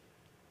religion.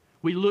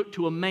 We look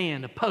to a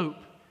man, a pope,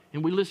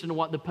 and we listen to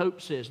what the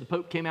pope says. The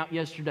pope came out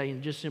yesterday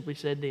and just simply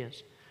said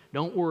this: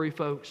 Don't worry,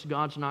 folks.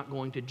 God's not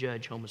going to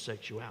judge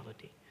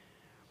homosexuality.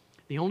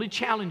 The only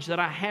challenge that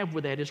I have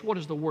with that is, what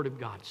does the Word of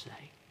God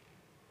say?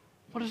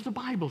 What does the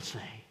Bible say?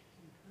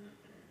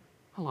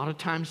 A lot of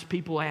times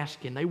people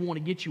ask, and they want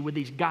to get you with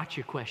these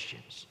gotcha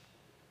questions.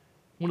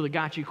 One of the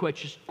gotcha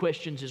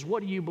questions is,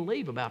 what do you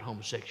believe about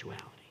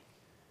homosexuality?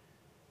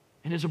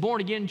 And as a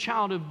born-again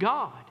child of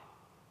God,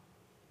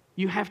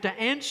 you have to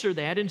answer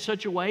that in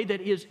such a way that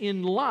is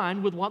in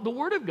line with what the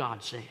Word of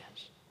God says.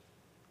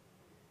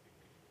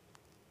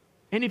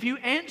 And if you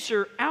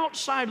answer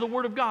outside of the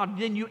Word of God,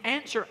 then you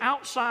answer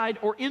outside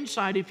or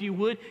inside, if you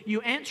would.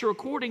 You answer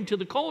according to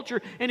the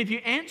culture. And if you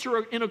answer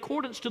in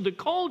accordance to the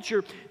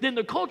culture, then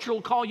the culture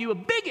will call you a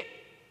bigot.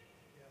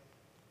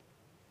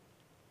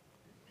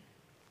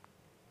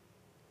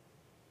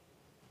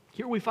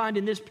 Here we find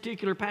in this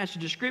particular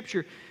passage of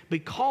Scripture,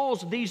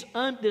 because this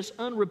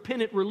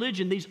unrepentant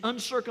religion, these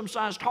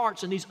uncircumcised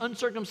hearts and these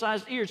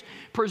uncircumcised ears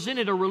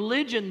presented a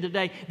religion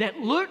today that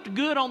looked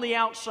good on the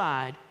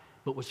outside,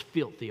 but was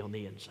filthy on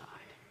the inside.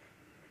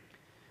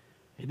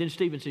 And then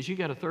Stephen says, you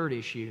got a third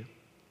issue.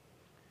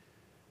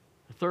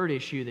 The third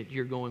issue that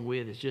you're going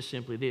with is just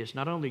simply this.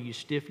 Not only are you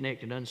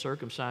stiff-necked and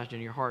uncircumcised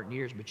in your heart and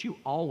ears, but you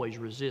always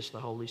resist the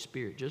Holy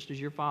Spirit. Just as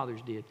your fathers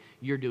did,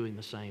 you're doing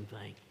the same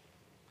thing.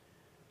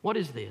 What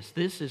is this?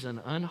 This is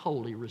an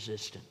unholy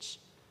resistance.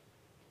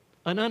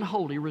 An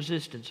unholy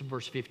resistance in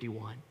verse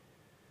 51.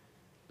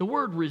 The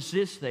word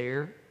resist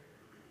there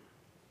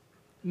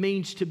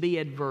means to be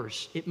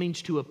adverse. It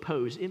means to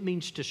oppose. It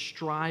means to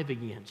strive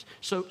against.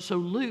 So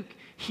Luke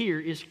here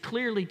is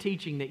clearly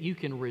teaching that you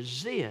can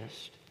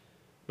resist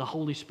the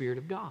Holy Spirit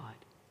of God.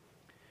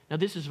 Now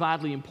this is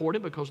vitally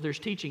important because there's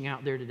teaching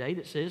out there today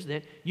that says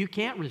that you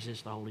can't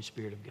resist the Holy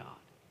Spirit of God.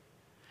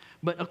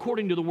 But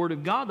according to the Word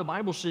of God, the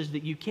Bible says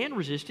that you can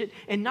resist it.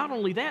 And not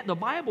only that, the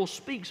Bible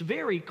speaks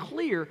very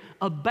clear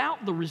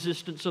about the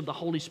resistance of the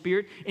Holy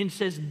Spirit and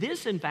says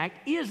this, in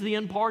fact, is the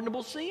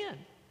unpardonable sin.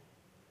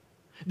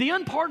 The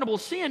unpardonable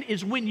sin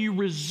is when you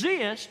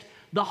resist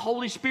the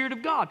Holy Spirit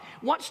of God.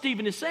 What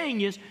Stephen is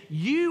saying is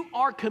you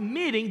are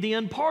committing the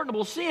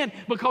unpardonable sin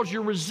because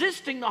you're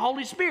resisting the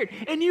Holy Spirit.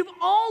 And you've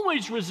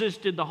always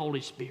resisted the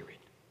Holy Spirit.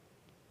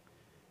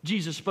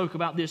 Jesus spoke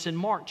about this in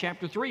Mark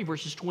chapter 3,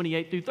 verses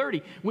 28 through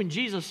 30, when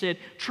Jesus said,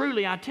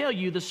 truly I tell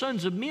you, the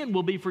sons of men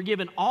will be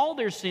forgiven all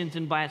their sins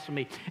and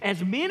blasphemy,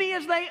 as many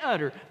as they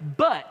utter,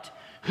 but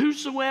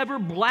whosoever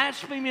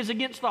blasphemies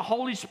against the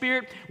Holy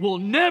Spirit will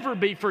never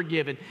be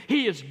forgiven.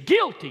 He is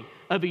guilty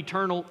of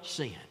eternal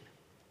sin.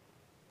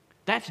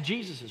 That's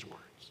Jesus' words.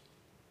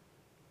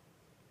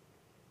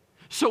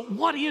 So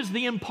what is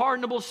the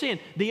unpardonable sin?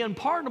 The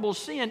unpardonable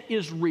sin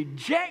is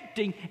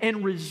rejecting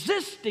and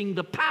resisting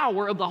the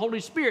power of the Holy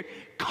Spirit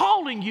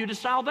calling you to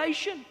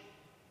salvation.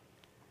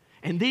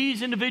 And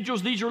these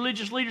individuals, these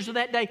religious leaders of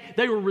that day,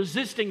 they were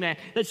resisting that.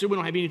 They said, we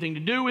don't have anything to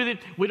do with it.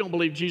 We don't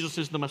believe Jesus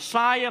is the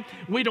Messiah.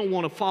 We don't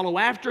want to follow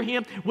after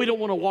Him. We don't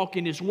want to walk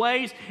in His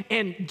ways.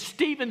 And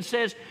Stephen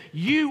says,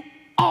 you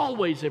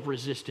always have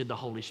resisted the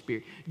Holy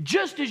Spirit,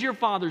 just as your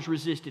fathers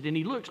resisted. And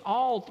he looks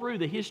all through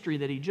the history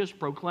that he just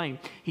proclaimed.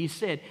 He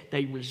said,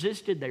 they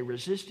resisted, they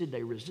resisted,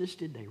 they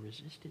resisted, they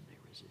resisted, they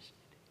resisted.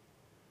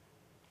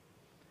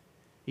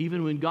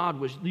 Even when God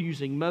was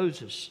using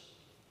Moses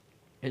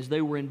as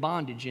they were in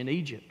bondage in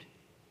Egypt.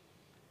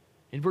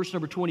 In verse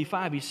number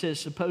 25, he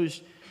says,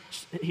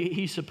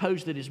 he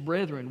supposed that his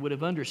brethren would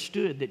have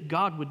understood that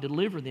God would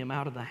deliver them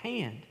out of the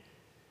hand.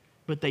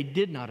 But they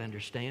did not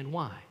understand.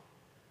 Why?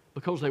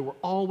 Because they were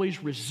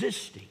always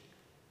resisting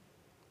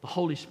the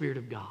Holy Spirit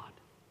of God.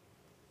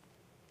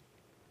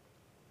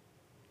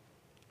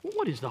 Well,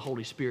 what is the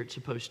Holy Spirit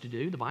supposed to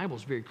do? The Bible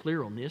is very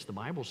clear on this. The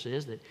Bible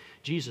says that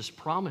Jesus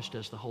promised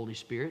us the Holy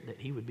Spirit, that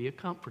He would be a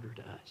comforter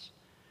to us.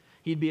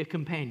 He'd be a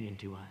companion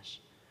to us.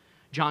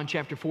 John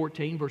chapter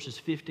 14, verses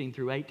 15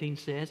 through 18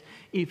 says,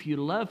 if you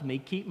love me,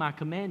 keep my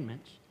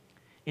commandments,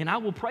 and I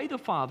will pray the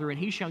Father, and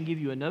He shall give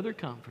you another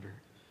comforter,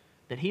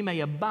 that He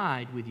may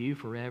abide with you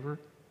forever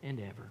and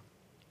ever.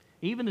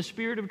 Even the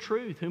Spirit of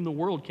truth, whom the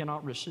world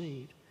cannot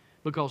receive,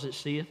 because it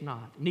seeth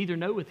not, neither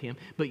knoweth Him,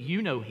 but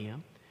you know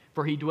Him,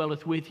 for He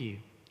dwelleth with you,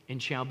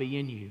 and shall be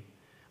in you.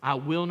 I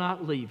will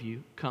not leave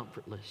you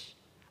comfortless.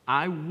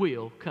 I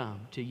will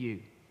come to you.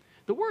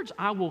 The words,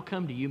 I will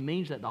come to you,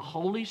 means that the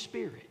Holy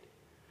Spirit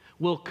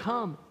will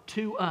come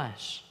to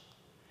us.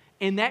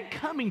 And that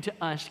coming to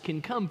us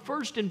can come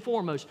first and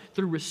foremost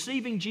through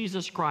receiving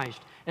Jesus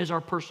Christ as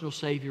our personal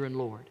Savior and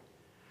Lord.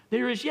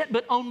 There is yet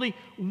but only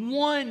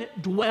one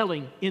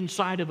dwelling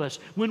inside of us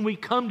when we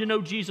come to know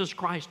Jesus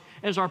Christ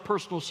as our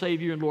personal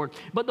Savior and Lord.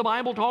 But the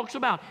Bible talks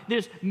about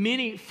there's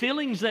many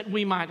feelings that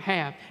we might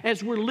have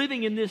as we're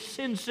living in this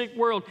sin-sick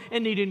world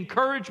and need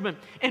encouragement.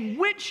 And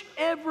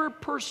whichever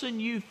person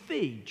you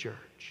feed,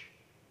 church,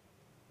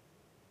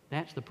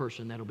 that's the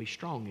person that'll be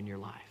strong in your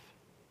life.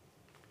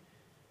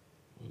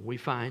 We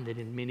find that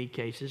in many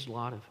cases, a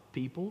lot of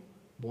people,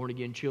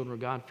 born-again children of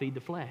God, feed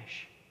the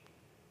flesh.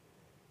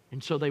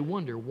 And so they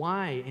wonder,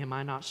 why am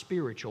I not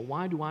spiritual?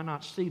 Why do I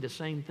not see the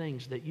same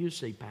things that you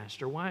see,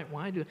 Pastor? Why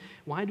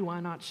do I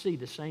not see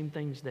the same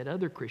things that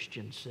other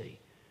Christians see?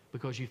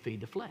 Because you feed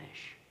the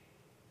flesh.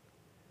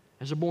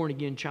 As a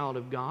born-again child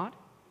of God,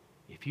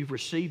 if you've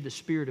received the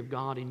Spirit of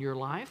God in your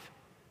life,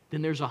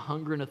 then there's a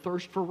hunger and a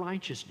thirst for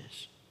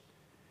righteousness.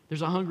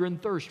 There's a hunger and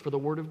thirst for the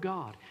Word of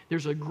God.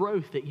 There's a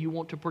growth that you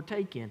want to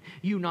partake in.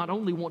 You not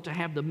only want to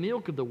have the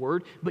milk of the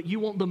Word, but you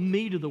want the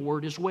meat of the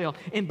Word as well.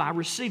 And by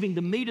receiving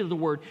the meat of the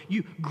Word,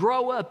 you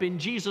grow up in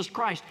Jesus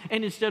Christ.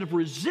 And instead of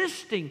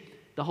resisting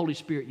the Holy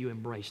Spirit, you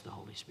embrace the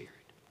Holy Spirit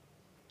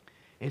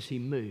as He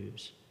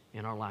moves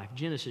in our life.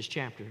 Genesis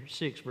chapter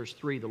 6, verse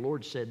 3, the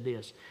Lord said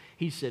this.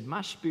 He said,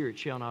 "My spirit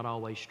shall not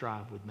always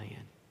strive with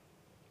man,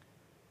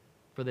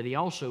 for that he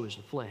also is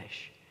the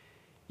flesh.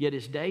 Yet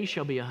his days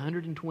shall be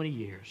 120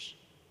 years.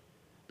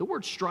 The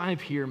word strive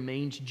here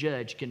means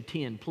judge,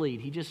 contend, plead.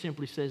 He just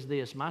simply says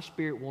this, my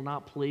spirit will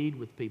not plead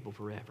with people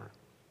forever.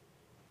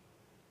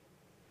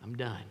 I'm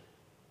done.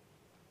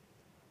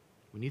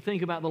 When you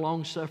think about the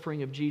long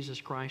suffering of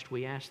Jesus Christ,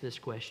 we ask this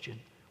question,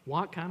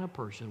 what kind of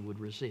person would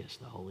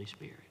resist the Holy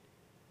Spirit?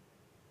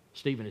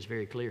 Stephen is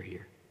very clear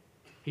here.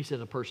 He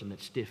says a person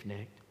that's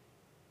stiff-necked,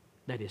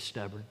 that is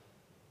stubborn.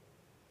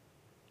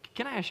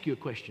 Can I ask you a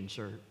question,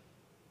 sir?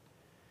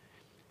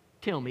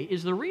 Tell me,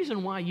 is the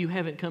reason why you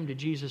haven't come to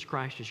Jesus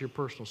Christ as your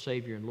personal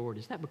Savior and Lord,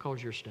 is that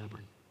because you're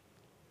stubborn?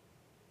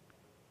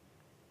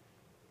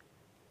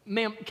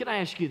 Ma'am, can I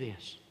ask you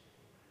this?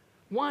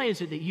 Why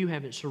is it that you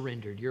haven't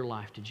surrendered your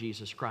life to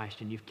Jesus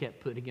Christ and you've kept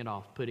putting it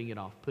off, putting it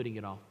off, putting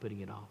it off,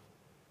 putting it off?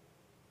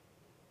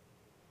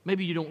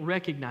 Maybe you don't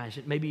recognize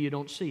it, maybe you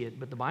don't see it,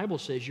 but the Bible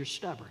says you're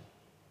stubborn.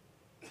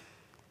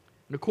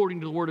 And according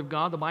to the Word of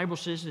God, the Bible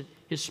says that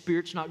His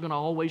Spirit's not going to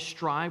always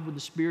strive with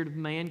the spirit of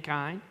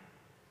mankind.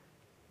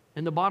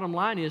 And the bottom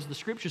line is, the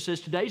Scripture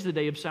says today's the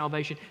day of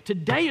salvation.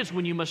 Today is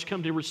when you must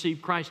come to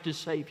receive Christ as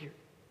Savior.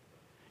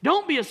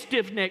 Don't be a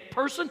stiff-necked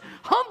person.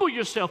 Humble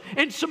yourself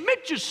and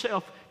submit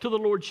yourself to the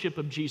Lordship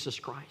of Jesus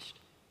Christ.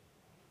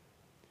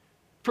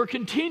 For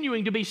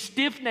continuing to be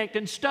stiff-necked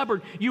and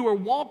stubborn, you are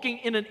walking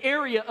in an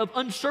area of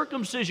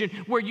uncircumcision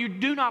where you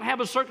do not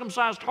have a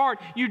circumcised heart,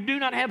 you do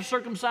not have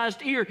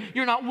circumcised ear,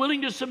 you're not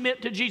willing to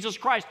submit to Jesus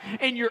Christ,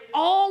 and you're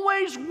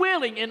always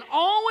willing and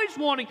always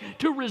wanting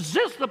to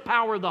resist the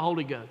power of the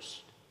Holy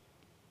Ghost.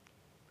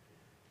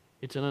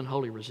 It's an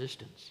unholy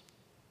resistance.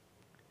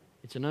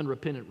 It's an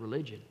unrepentant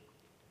religion.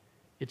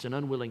 It's an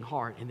unwilling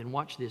heart. And then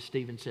watch this,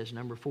 Stephen says,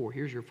 number 4.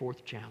 Here's your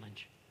fourth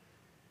challenge.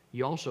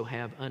 You also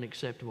have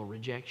unacceptable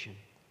rejection.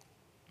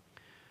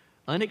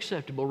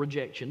 Unacceptable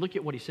rejection. Look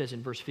at what he says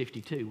in verse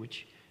 52,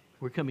 which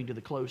we're coming to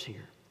the close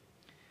here.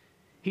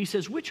 He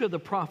says, which of the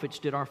prophets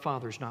did our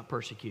fathers not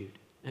persecute?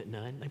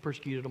 None. They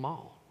persecuted them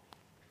all.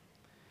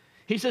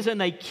 He says,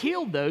 and they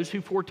killed those who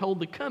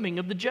foretold the coming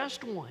of the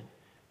just one.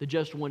 The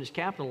just one is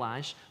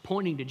capitalized,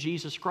 pointing to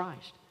Jesus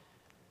Christ.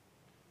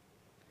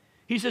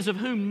 He says, of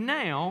whom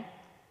now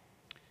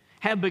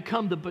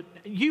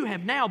you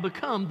have now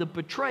become the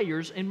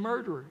betrayers and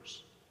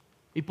murderers.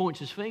 He points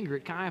his finger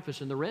at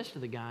Caiaphas and the rest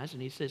of the guys,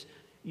 and he says,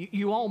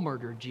 you all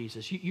murdered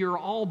Jesus. You're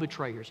all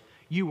betrayers.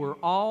 You were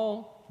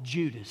all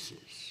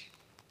Judases.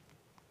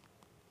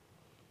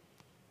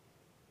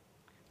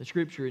 The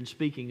Scripture, in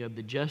speaking of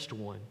the just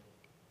one,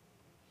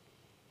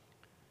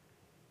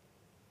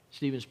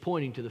 Stephen's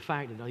pointing to the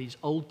fact that these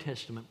Old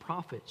Testament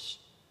prophets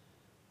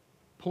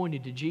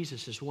pointed to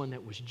Jesus as one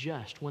that was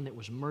just, one that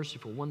was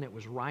merciful, one that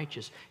was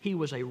righteous. He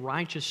was a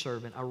righteous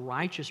servant, a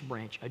righteous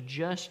branch, a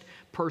just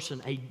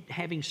person,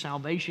 having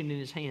salvation in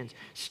his hands.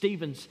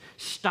 Stephen's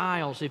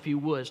styles, if he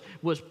was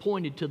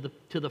pointed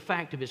to the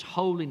fact of his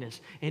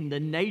holiness and the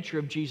nature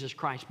of Jesus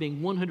Christ,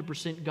 being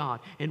 100% God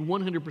and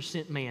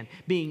 100% man,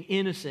 being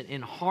innocent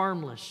and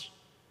harmless,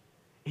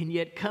 and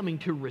yet coming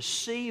to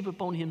receive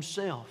upon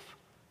himself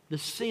the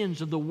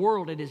sins of the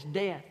world at his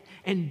death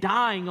and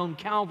dying on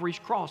Calvary's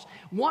cross.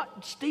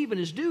 What Stephen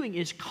is doing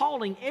is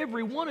calling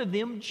every one of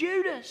them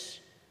Judas.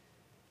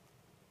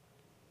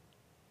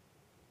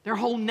 Their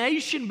whole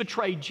nation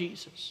betrayed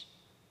Jesus.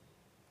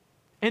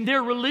 And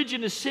their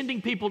religion is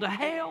sending people to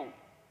hell.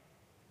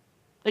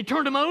 They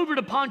turned him over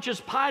to Pontius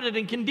Pilate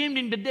and condemned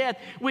him to death,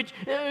 which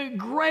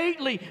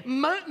greatly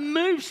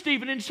moved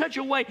Stephen in such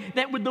a way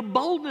that with the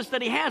boldness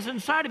that he has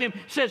inside of him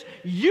says,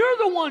 you're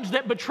the ones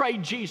that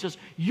betrayed Jesus.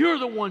 You're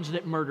the ones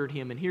that murdered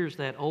him. And here's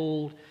that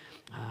old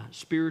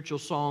spiritual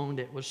song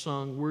that was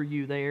sung, were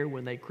you there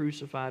when they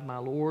crucified my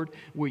Lord?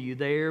 Were you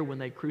there when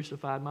they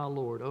crucified my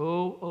Lord?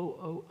 Oh, oh,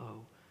 oh,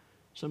 oh.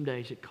 Some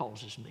days it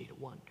causes me to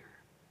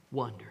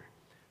wonder.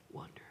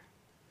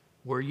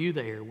 Were you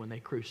there when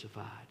they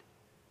crucified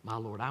my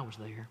Lord? I was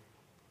there.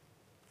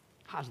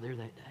 I was there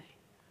that day.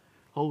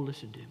 Oh,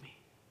 listen to me.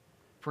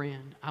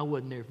 Friend, I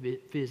wasn't there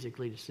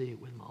physically to see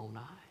it with my own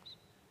eyes.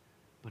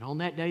 But on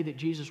that day that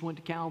Jesus went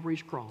to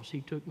Calvary's cross, He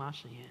took my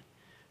sin,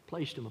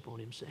 placed Him upon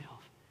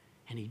Himself,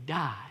 and He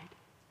died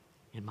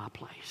in my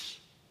place.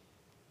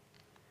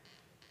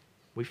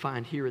 We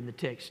find here in the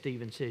text,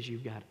 Stephen says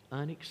you've got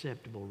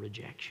unacceptable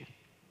rejection.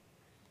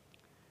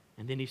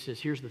 And then he says,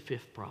 here's the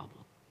fifth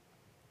problem.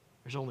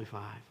 There's only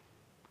five.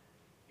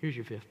 Here's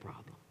your fifth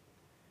problem.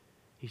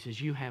 He says,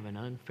 you have an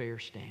unfair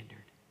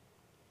standard.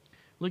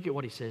 Look at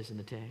what he says in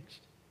the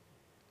text.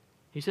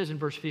 He says in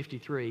verse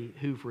 53,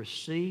 who've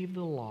received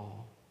the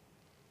law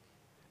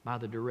by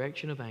the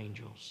direction of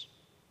angels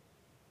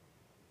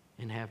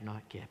and have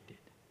not kept it.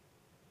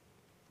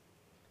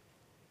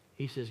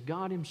 He says,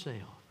 God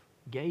himself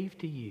gave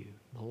to you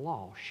the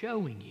law,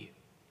 showing you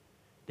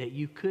that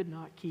you could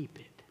not keep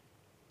it.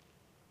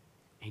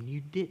 And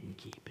you didn't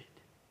keep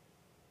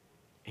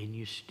it. And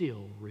you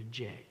still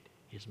reject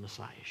his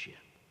messiahship.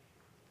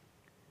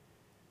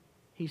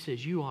 He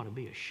says, you ought to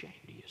be ashamed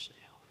of yourself.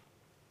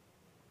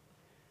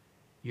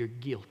 You're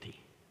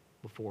guilty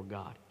before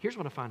God. Here's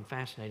what I find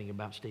fascinating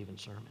about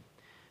Stephen's sermon.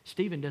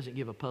 Stephen doesn't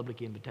give a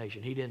public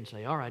invitation. He didn't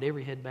say, all right,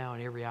 every head bowed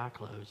and every eye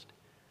closed.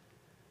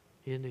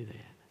 He didn't do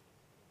that.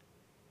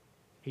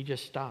 He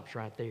just stops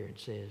right there and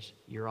says,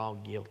 you're all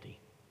guilty.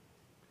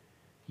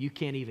 You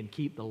can't even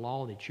keep the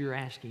law that you're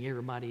asking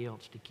everybody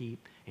else to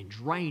keep, and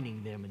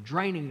draining them and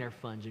draining their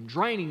funds and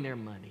draining their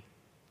money.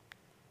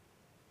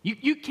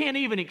 You can't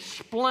even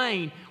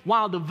explain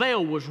why the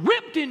veil was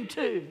ripped in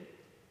two.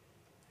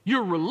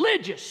 You're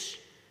religious,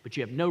 but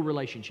you have no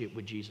relationship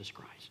with Jesus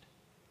Christ.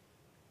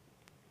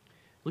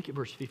 Look at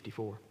verse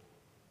 54.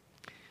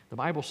 The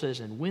Bible says,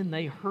 and when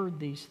they heard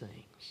these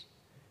things,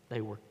 they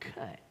were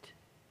cut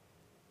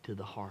to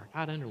the heart.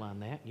 I'd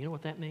underline that. You know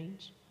what that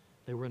means?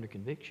 They were under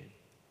conviction.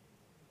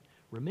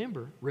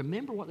 Remember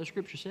what the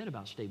Scripture said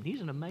about Stephen.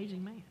 He's an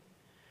amazing man.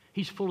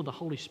 He's full of the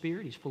Holy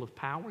Spirit. He's full of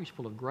power. He's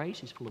full of grace.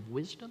 He's full of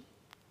wisdom.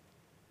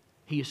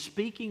 He is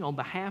speaking on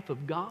behalf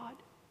of God.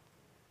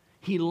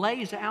 He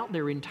lays out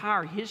their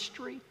entire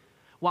history.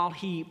 While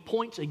he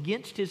points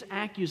against his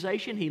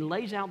accusation, he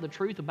lays out the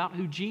truth about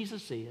who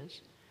Jesus is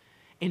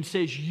and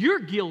says, you're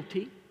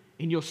guilty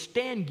and you'll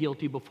stand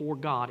guilty before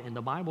God. And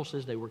the Bible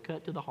says they were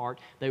cut to the heart.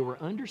 They were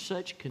under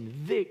such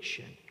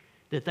conviction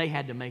that they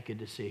had to make a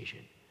decision.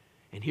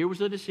 And here was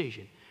the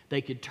decision.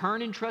 They could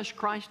turn and trust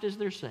Christ as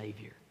their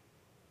Savior,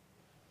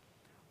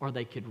 or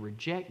they could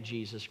reject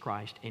Jesus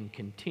Christ and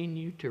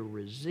continue to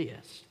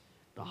resist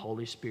the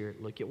Holy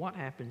Spirit. Look at what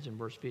happens in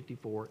verse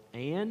 54.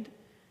 And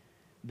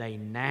they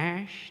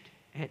gnashed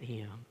at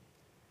him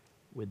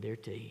with their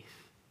teeth.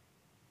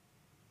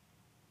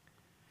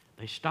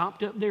 They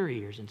stopped up their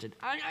ears and said,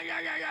 I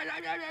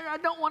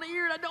don't want to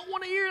hear it, I don't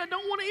want to hear it, I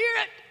don't want to hear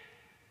it.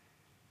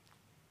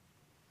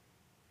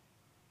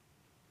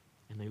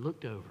 And they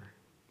looked over.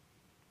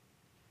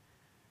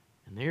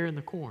 And there in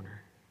the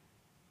corner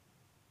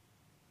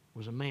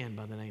was a man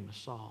by the name of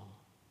Saul.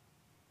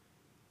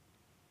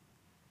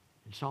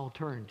 And Saul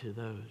turned to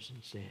those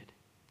and said,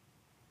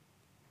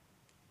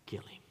 kill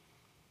him.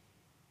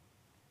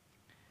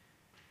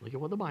 Look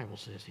at what the Bible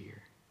says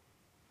here.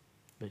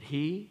 But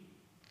he,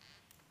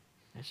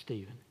 that's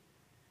Stephen,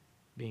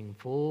 being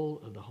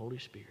full of the Holy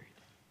Spirit,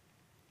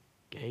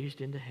 gazed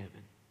into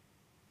heaven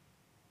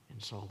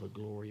and saw the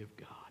glory of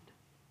God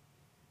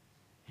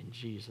and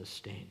Jesus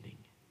standing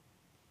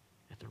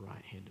at the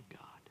right hand of God.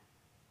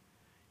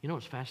 You know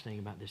what's fascinating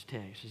about this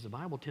text is the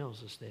Bible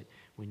tells us that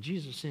when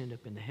Jesus ascended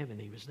up into heaven,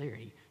 he was there.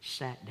 He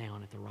sat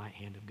down at the right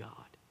hand of God.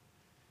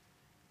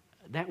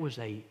 That was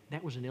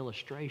an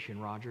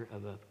illustration, Roger,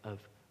 of a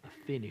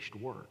finished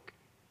work.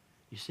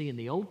 You see, in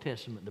the Old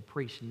Testament, the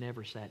priests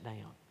never sat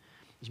down.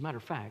 As a matter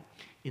of fact,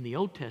 in the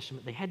Old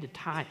Testament, they had to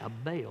tie a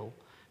bell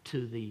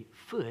to the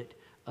foot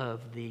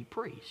of the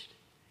priest.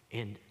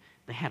 And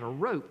they had a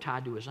rope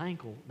tied to his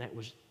ankle that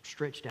was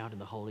stretched out in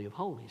the Holy of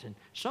Holies. And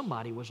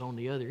somebody was on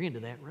the other end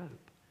of that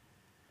rope.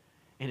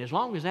 And as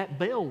long as that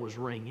bell was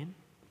ringing,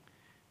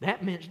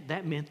 that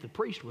meant the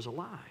priest was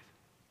alive.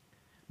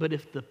 But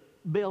if the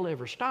bell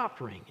ever stopped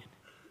ringing,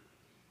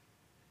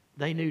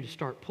 they knew to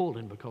start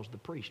pulling because the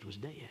priest was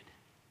dead.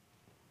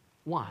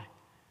 Why?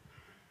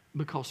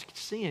 Because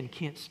sin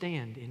can't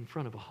stand in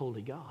front of a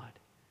holy God.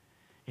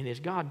 And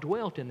as God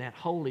dwelt in that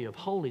Holy of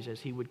Holies,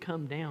 as he would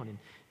come down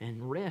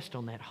and rest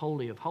on that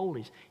Holy of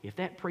Holies, if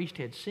that priest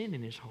had sin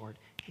in his heart,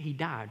 he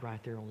died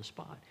right there on the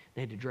spot.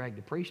 They had to drag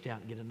the priest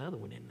out and get another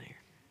one in there.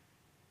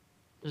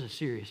 It was a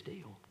serious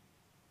deal.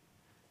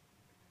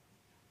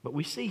 But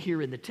we see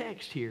here in the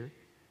text here,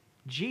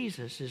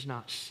 Jesus is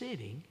not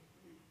sitting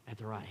at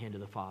the right hand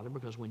of the Father,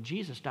 because when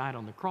Jesus died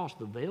on the cross,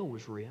 the veil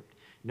was ripped.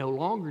 No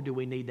longer do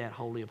we need that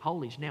Holy of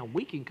Holies. Now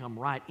we can come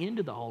right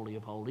into the Holy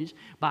of Holies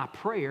by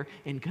prayer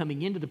and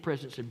coming into the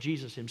presence of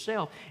Jesus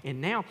himself. And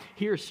now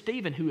here's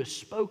Stephen, who has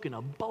spoken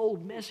a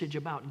bold message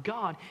about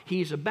God.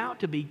 He's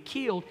about to be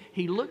killed.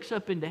 He looks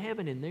up into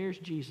heaven, and there's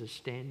Jesus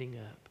standing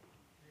up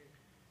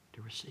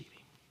to receive him.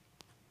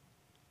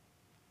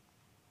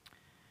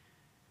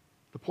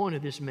 The point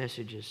of this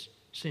message is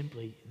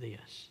simply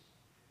this.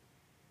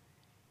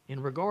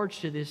 In regards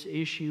to this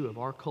issue of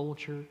our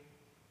culture,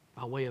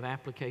 by way of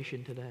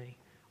application today,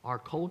 our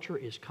culture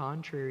is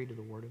contrary to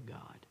the Word of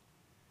God.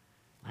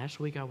 Last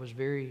week I was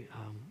very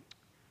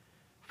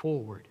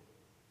forward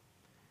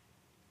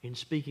in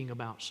speaking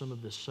about some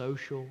of the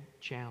social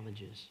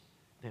challenges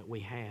that we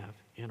have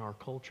in our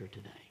culture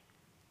today.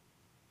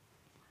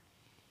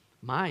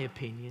 my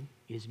opinion,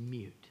 is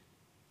mute.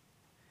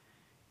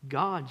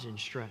 God's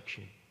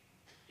instruction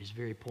is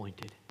very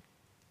pointed.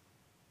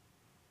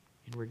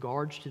 In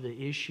regards to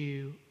the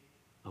issue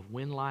of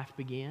when life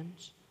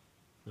begins,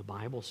 the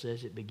Bible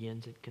says it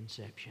begins at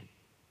conception.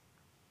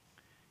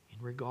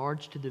 In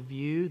regards to the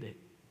view that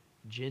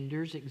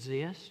genders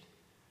exist,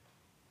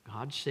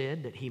 God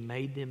said that He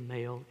made them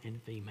male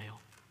and female.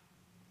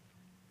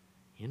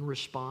 In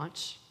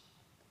response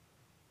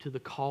to the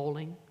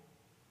calling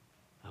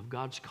of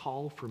God's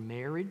call for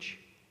marriage,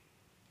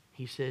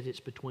 He said it's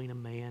between a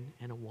man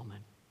and a woman.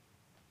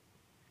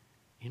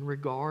 In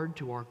regard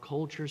to our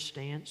culture's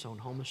stance on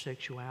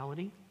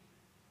homosexuality,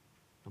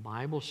 the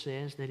Bible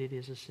says that it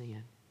is a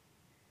sin.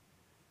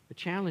 The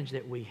challenge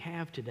that we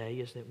have today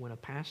is that when a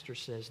pastor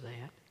says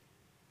that,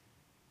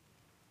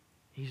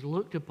 he's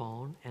looked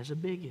upon as a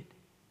bigot.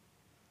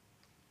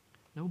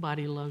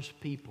 Nobody loves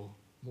people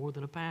more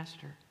than a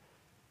pastor.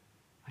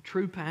 A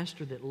true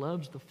pastor that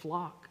loves the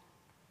flock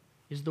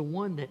is the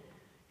one that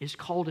is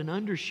called an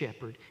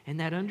under-shepherd, and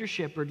that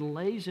under-shepherd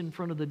lays in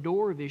front of the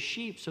door of his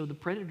sheep so the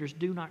predators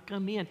do not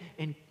come in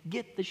and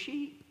get the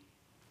sheep.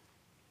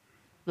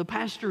 The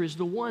pastor is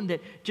the one that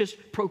just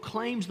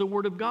proclaims the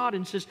Word of God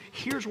and says,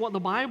 here's what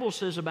the Bible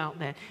says about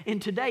that. And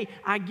today,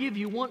 I give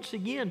you once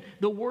again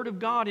the Word of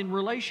God in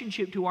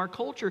relationship to our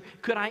culture.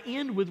 Could I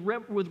end with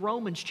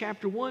Romans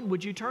chapter 1?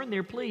 Would you turn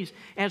there, please?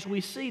 As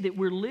we see that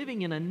we're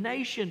living in a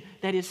nation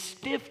that is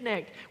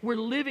stiff-necked. We're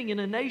living in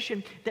a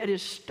nation that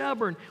is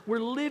stubborn. We're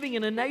living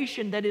in a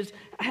nation that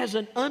has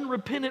an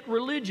unrepentant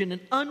religion,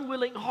 an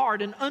unwilling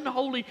heart, an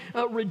unholy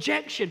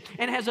rejection,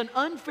 and has an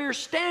unfair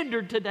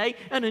standard today.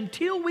 And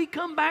until we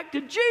come back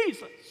to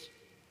Jesus,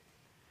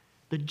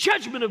 the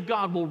judgment of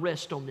God will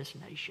rest on this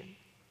nation.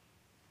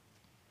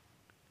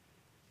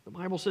 The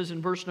Bible says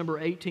in verse number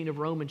 18 of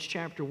Romans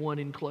chapter 1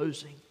 in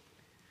closing,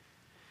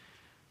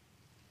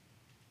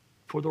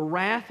 "For the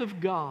wrath of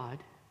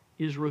God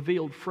is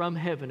revealed from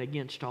heaven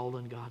against all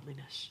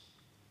ungodliness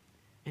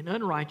and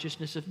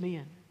unrighteousness of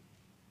men,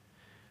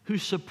 who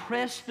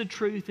suppress the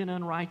truth in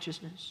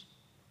unrighteousness,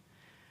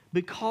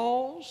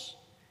 because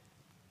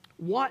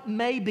what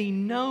may be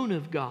known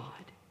of God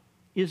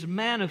is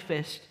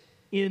manifest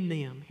in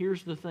them."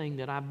 Here's the thing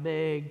that I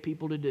beg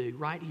people to do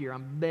right here.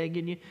 I'm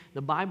begging you.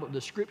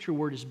 The scripture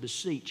word is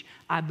beseech.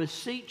 I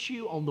beseech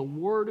you on the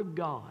Word of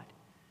God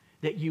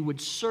that you would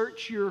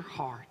search your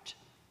heart,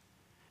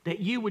 that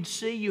you would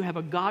see you have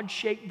a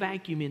God-shaped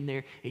vacuum in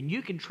there, and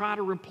you can try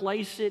to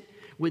replace it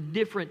with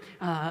different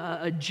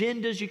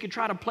agendas. You can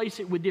try to place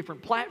it with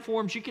different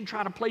platforms. You can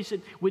try to place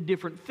it with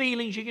different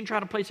feelings. You can try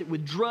to place it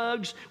with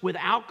drugs, with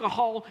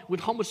alcohol, with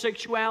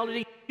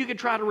homosexuality. You can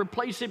try to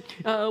replace it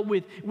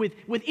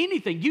with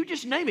anything. You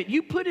just name it.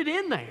 You put it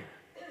in there.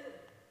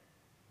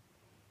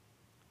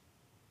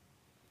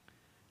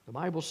 The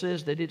Bible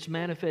says that it's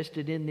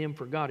manifested in them,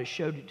 for God has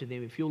showed it to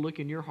them. If you'll look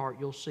in your heart,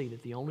 you'll see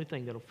that the only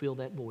thing that will fill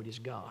that void is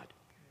God.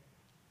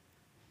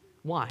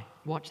 Why?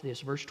 Watch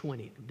this, verse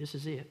 20. This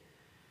is it.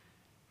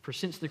 "For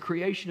since the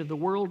creation of the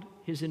world,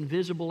 His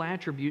invisible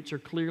attributes are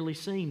clearly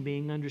seen,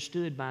 being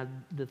understood by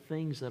the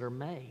things that are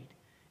made,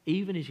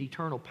 even His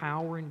eternal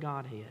power and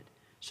Godhead,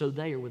 so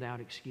they are without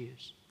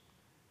excuse."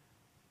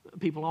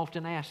 People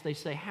often ask, they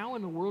say, how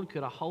in the world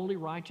could a holy,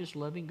 righteous,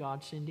 loving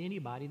God send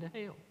anybody to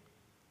hell?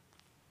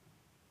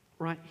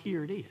 Right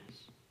here it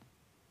is.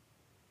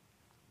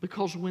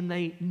 Because when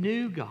they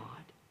knew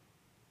God,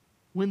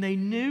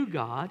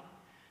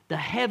 the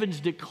heavens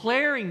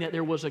declaring that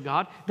there was a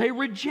God, they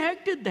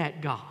rejected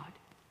that God.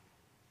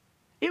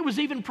 It was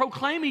even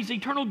proclaiming His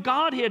eternal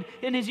Godhead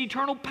and His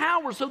eternal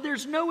power, so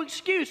there's no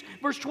excuse.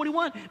 Verse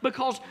 21,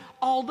 "Because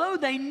although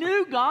they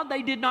knew God,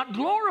 they did not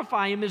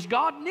glorify Him as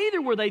God, neither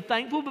were they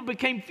thankful, but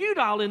became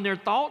futile in their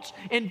thoughts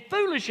and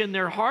foolish in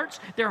their hearts.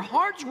 Their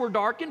hearts were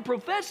darkened,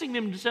 professing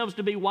themselves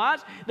to be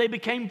wise. They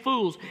became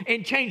fools,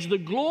 and changed the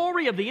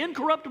glory of the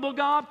incorruptible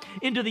God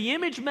into the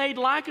image made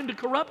like unto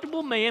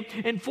corruptible man,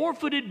 and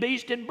four-footed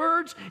beasts, and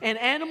birds, and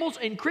animals,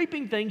 and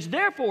creeping things.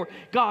 Therefore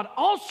God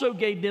also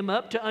gave them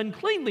up to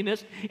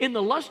uncleanliness in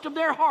the lust of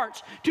their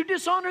hearts, to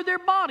dishonor their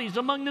bodies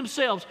among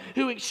themselves,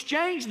 who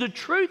exchanged the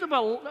truth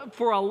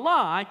for a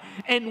lie,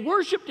 and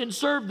worshiped and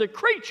served the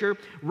creature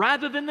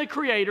rather than the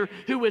Creator,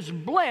 who is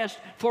blessed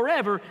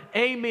forever.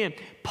 Amen."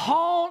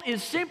 Paul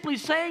is simply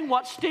saying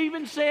what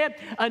Stephen said: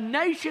 a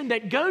nation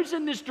that goes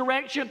in this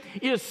direction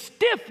is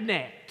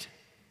stiff-necked.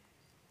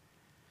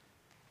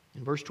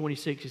 In verse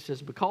 26 he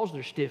says, because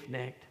they're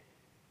stiff-necked,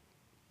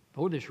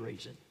 for this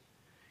reason,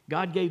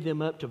 God gave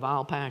them up to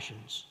vile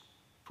passions.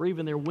 For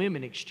even their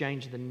women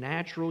exchanged the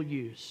natural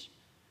use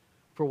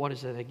for what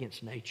is that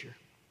against nature.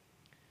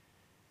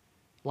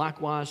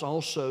 Likewise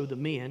also the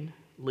men,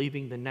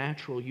 leaving the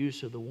natural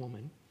use of the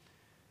woman,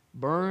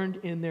 burned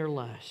in their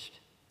lust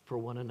for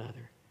one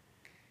another,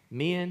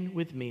 men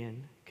with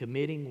men,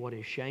 committing what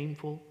is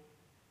shameful,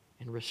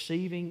 and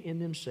receiving in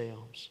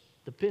themselves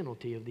the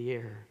penalty of the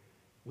error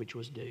which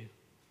was due.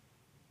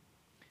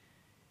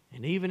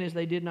 And even as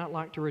they did not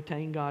like to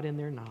retain God in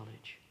their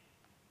knowledge,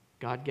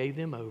 God gave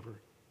them over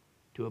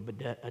to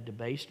a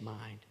debased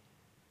mind,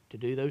 to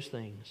do those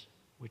things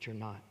which are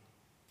not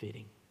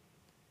fitting.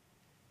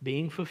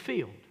 Being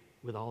fulfilled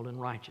with all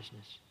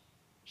unrighteousness,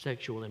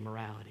 sexual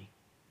immorality,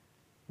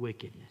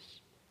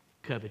 wickedness,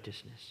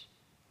 covetousness,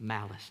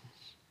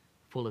 maliceness,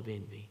 full of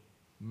envy,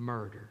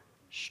 murder,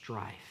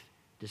 strife,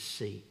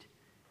 deceit,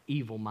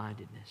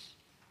 evil-mindedness.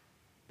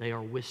 They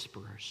are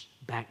whisperers,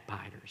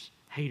 backbiters,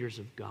 haters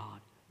of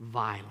God,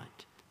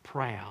 violent,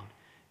 proud,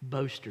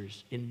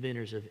 boasters,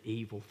 inventors of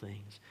evil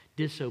things,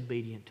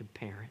 disobedient to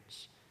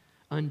parents,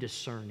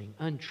 undiscerning,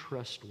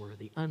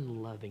 untrustworthy,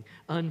 unloving,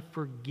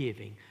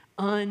 unforgiving,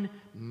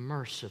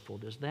 unmerciful.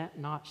 Does that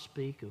not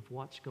speak of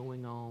what's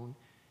going on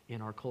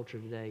in our culture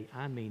today?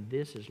 I mean,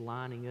 this is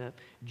lining up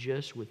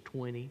just with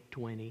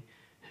 2020.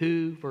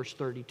 Who, verse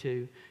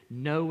 32,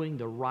 knowing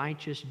the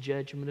righteous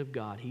judgment of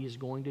God, He is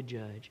going to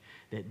judge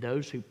that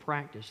those who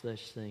practice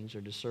those things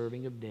are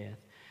deserving of death,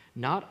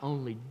 not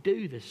only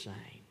do the same,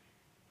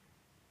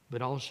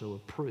 but also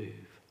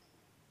approve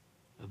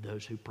of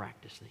those who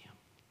practice them.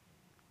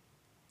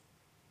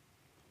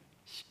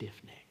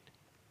 Stiff-necked.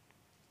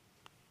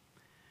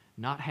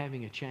 Not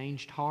having a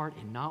changed heart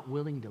and not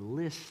willing to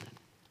listen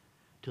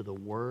to the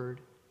Word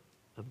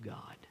of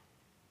God.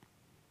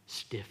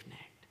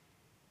 Stiff-necked.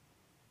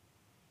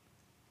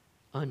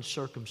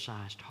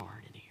 Uncircumcised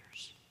heart and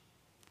ears.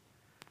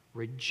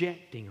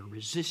 Rejecting or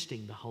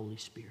resisting the Holy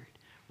Spirit.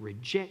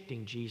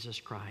 Rejecting Jesus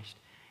Christ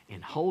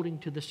and holding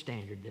to the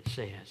standard that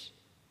says,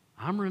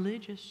 I'm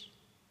religious.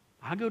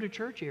 I go to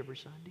church every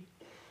Sunday.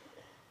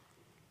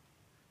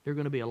 There are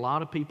going to be a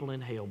lot of people in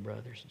hell,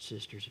 brothers and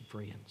sisters and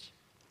friends.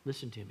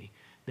 Listen to me.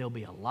 There'll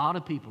be a lot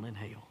of people in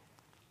hell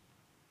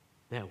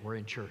that were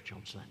in church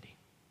on Sunday.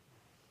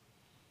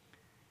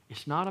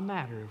 It's not a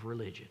matter of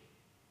religion.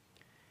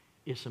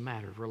 It's a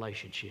matter of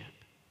relationship.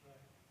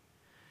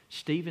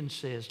 Stephen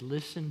says,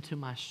 listen to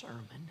my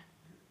sermon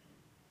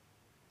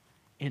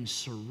and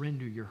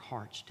surrender your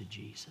hearts to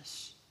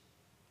Jesus.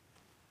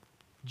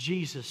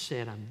 Jesus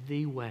said, I'm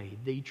the way,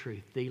 the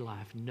truth, the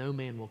life. No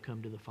man will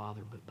come to the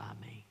Father but by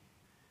me.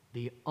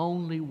 The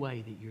only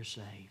way that you're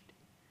saved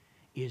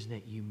is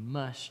that you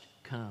must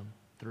come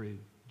through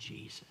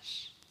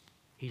Jesus.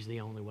 He's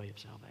the only way of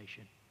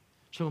salvation.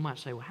 Someone might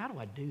say, well, how do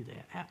I do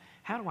that?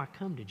 How do I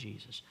come to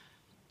Jesus?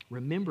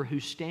 Remember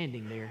who's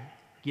standing there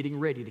getting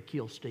ready to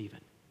kill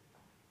Stephen.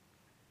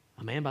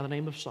 A man by the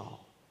name of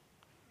Saul.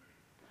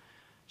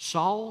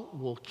 Saul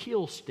will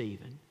kill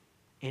Stephen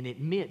and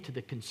admit to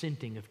the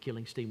consenting of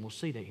killing Stephen. We'll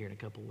see that here in a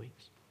couple of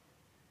weeks.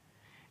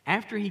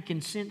 After he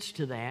consents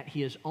to that,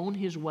 he is on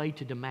his way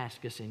to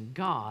Damascus, and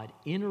God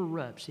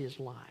interrupts his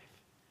life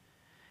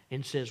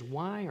and says,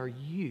 why are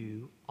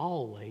you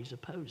always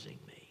opposing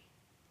me?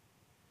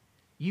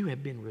 You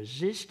have been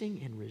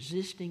resisting and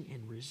resisting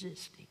and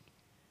resisting.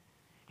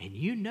 And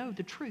you know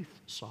the truth,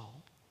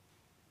 Saul.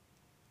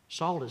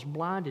 Saul is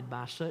blinded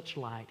by such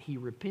light. He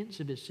repents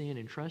of his sin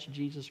and trusts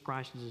Jesus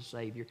Christ as his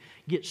Savior.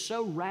 Gets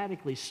so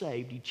radically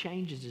saved, he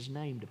changes his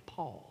name to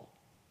Paul.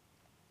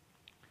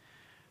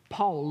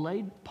 Paul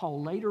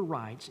later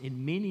writes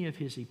in many of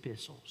his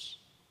epistles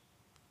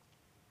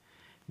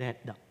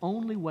that the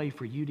only way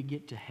for you to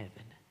get to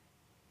heaven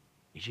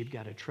is you've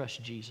got to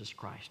trust Jesus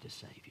Christ as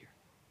Savior.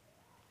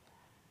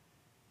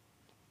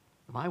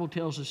 The Bible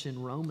tells us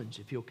in Romans,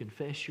 if you'll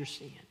confess your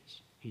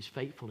sins, He's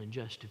faithful and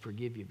just to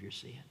forgive you of your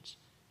sins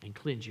and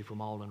cleanse you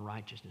from all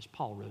unrighteousness.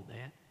 Paul wrote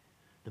that.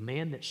 The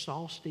man that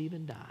saw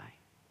Stephen die,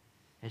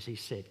 as he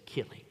said,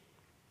 kill him.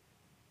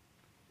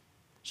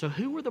 So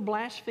who were the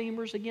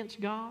blasphemers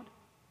against God?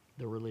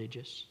 The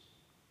religious.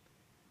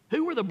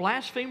 Who were the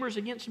blasphemers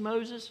against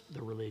Moses?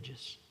 The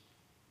religious.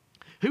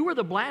 Who were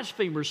the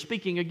blasphemers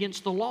speaking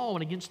against the law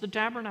and against the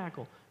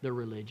tabernacle? The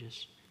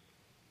religious.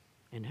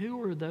 And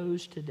who are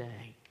those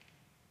today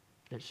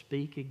that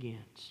speak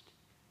against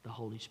the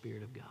Holy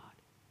Spirit of God?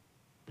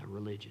 The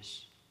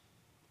religious.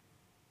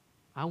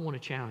 I want to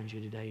challenge you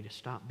today to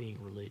stop being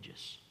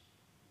religious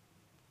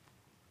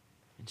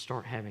and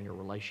start having a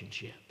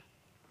relationship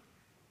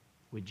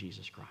with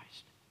Jesus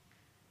Christ.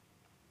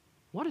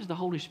 What is the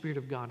Holy Spirit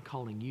of God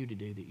calling you to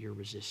do that you're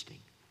resisting?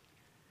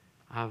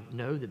 I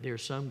know that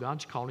there's some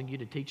God's calling you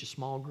to teach a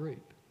small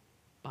group,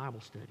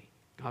 Bible study.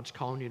 God's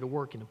calling you to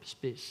work in a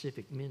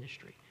specific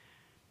ministry.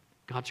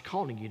 God's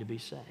calling you to be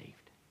saved.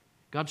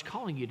 God's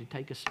calling you to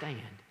take a stand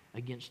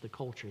against the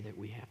culture that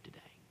we have today.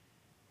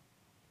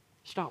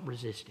 Stop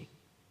resisting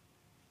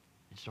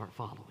and start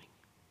following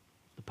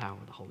the power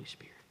of the Holy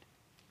Spirit.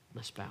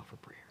 Let's bow for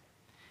prayer.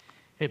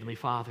 Heavenly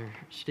Father,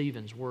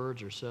 Stephen's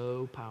words are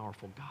so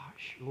powerful.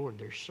 Gosh, Lord,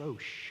 they're so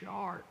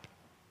sharp.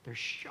 They're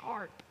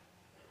sharp.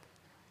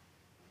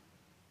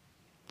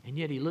 And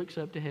yet he looks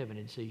up to heaven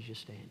and sees you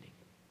standing.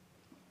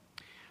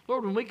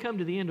 Lord, when we come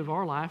to the end of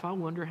our life, I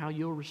wonder how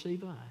you'll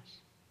receive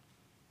us.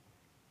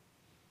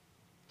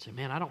 Say,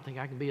 man, I don't think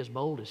I can be as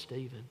bold as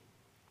Stephen.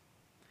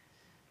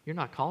 You're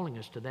not calling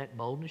us to that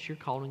boldness. You're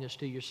calling us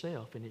to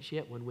yourself. And it's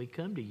yet when we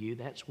come to you,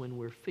 that's when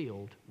we're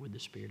filled with the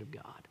Spirit of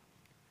God.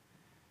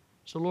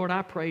 So, Lord,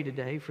 I pray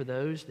today for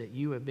those that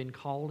you have been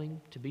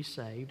calling to be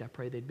saved. I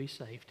pray they'd be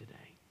saved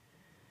today.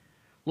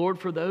 Lord,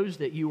 for those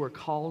that you are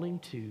calling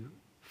to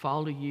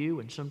follow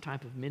you in some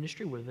type of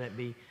ministry, whether that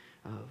be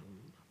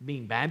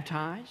being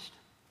baptized,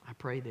 I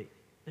pray that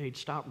they'd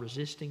stop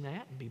resisting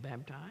that and be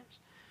baptized.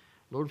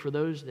 Lord, for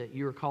those that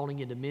you are calling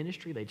into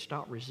ministry, they'd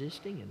stop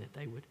resisting and that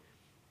they would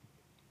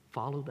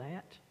follow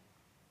that.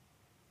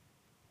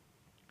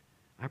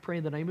 I pray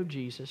in the name of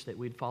Jesus that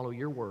we'd follow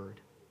your word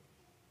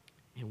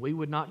and we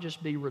would not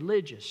just be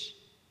religious,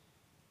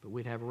 but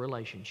we'd have a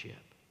relationship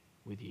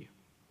with you.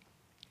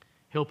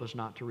 Help us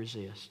not to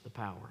resist the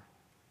power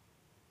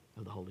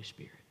of the Holy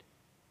Spirit.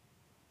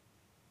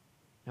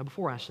 Now,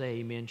 before I say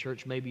amen,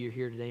 church, maybe you're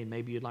here today and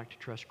maybe you'd like to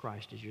trust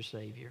Christ as your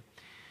Savior.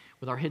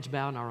 With our heads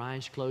bowed and our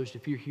eyes closed,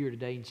 if you're here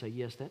today and say,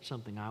 yes, that's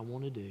something I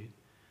want to do,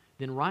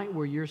 then right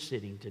where you're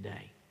sitting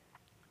today,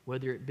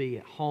 whether it be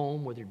at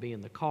home, whether it be in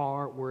the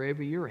car,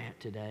 wherever you're at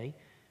today,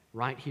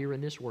 right here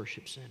in this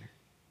worship center,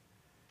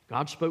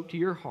 God spoke to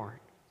your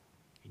heart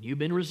and you've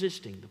been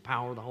resisting the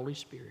power of the Holy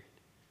Spirit.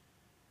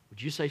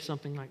 Would you say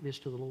something like this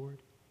to the Lord?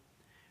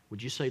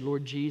 Would you say,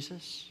 Lord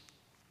Jesus,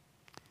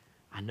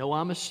 I know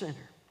I'm a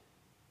sinner.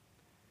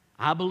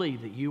 I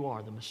believe that you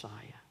are the Messiah.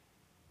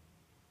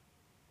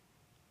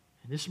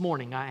 And this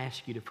morning I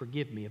ask you to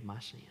forgive me of my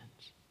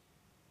sins.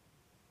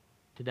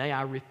 Today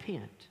I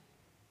repent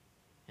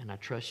and I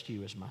trust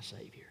you as my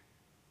Savior.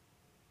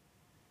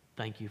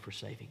 Thank you for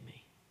saving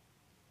me.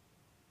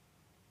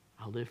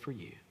 I'll live for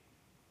you.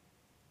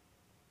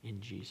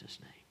 In Jesus'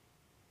 name.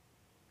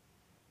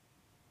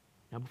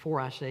 Now before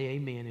I say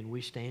amen and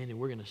we stand and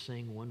we're going to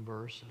sing one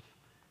verse of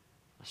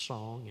a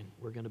song and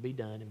we're going to be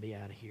done and be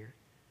out of here.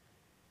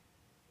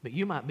 But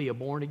you might be a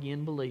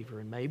born-again believer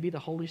and maybe the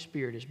Holy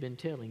Spirit has been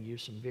telling you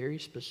some very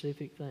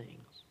specific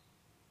things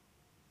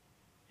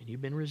and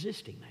you've been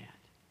resisting that.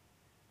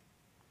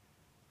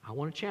 I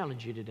want to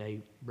challenge you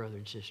today, brother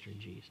and sister in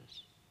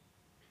Jesus.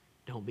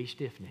 Don't be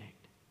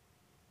stiff-necked.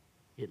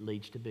 It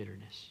leads to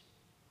bitterness.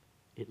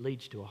 It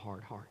leads to a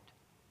hard heart.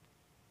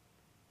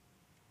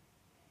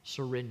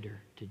 Surrender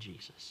to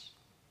Jesus.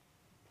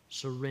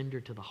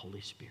 Surrender to the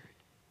Holy Spirit.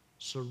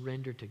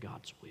 Surrender to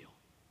God's will.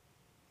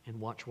 And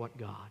watch what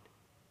God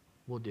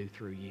will do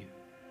through you.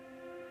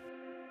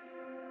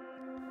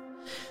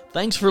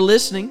 Thanks for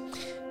listening.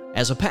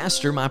 As a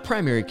pastor, my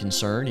primary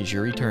concern is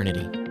your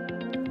eternity.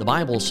 The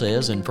Bible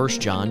says in 1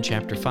 John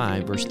chapter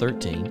 5, verse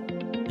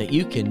 13, that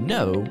you can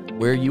know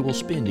where you will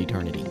spend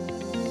eternity.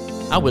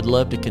 I would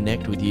love to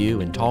connect with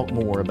you and talk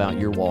more about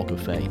your walk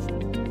of faith.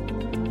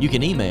 You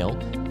can email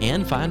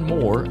and find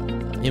more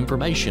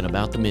information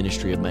about the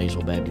ministry of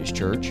Maysville Baptist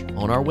Church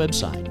on our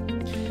website.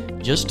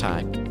 Just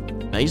type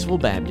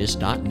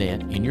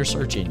maysvillebaptist.net in your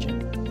search engine.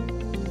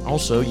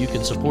 Also, you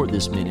can support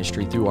this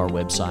ministry through our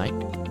website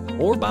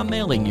or by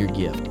mailing your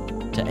gift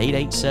to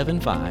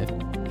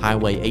 8875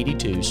 Highway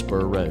 82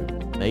 Spur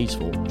Road,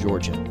 Maysville,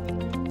 Georgia,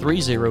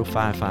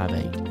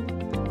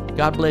 30558.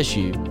 God bless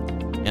you,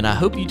 and I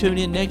hope you tune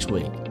in next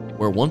week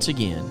where once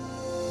again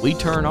we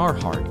turn our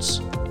hearts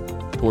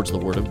towards the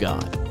Word of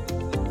God.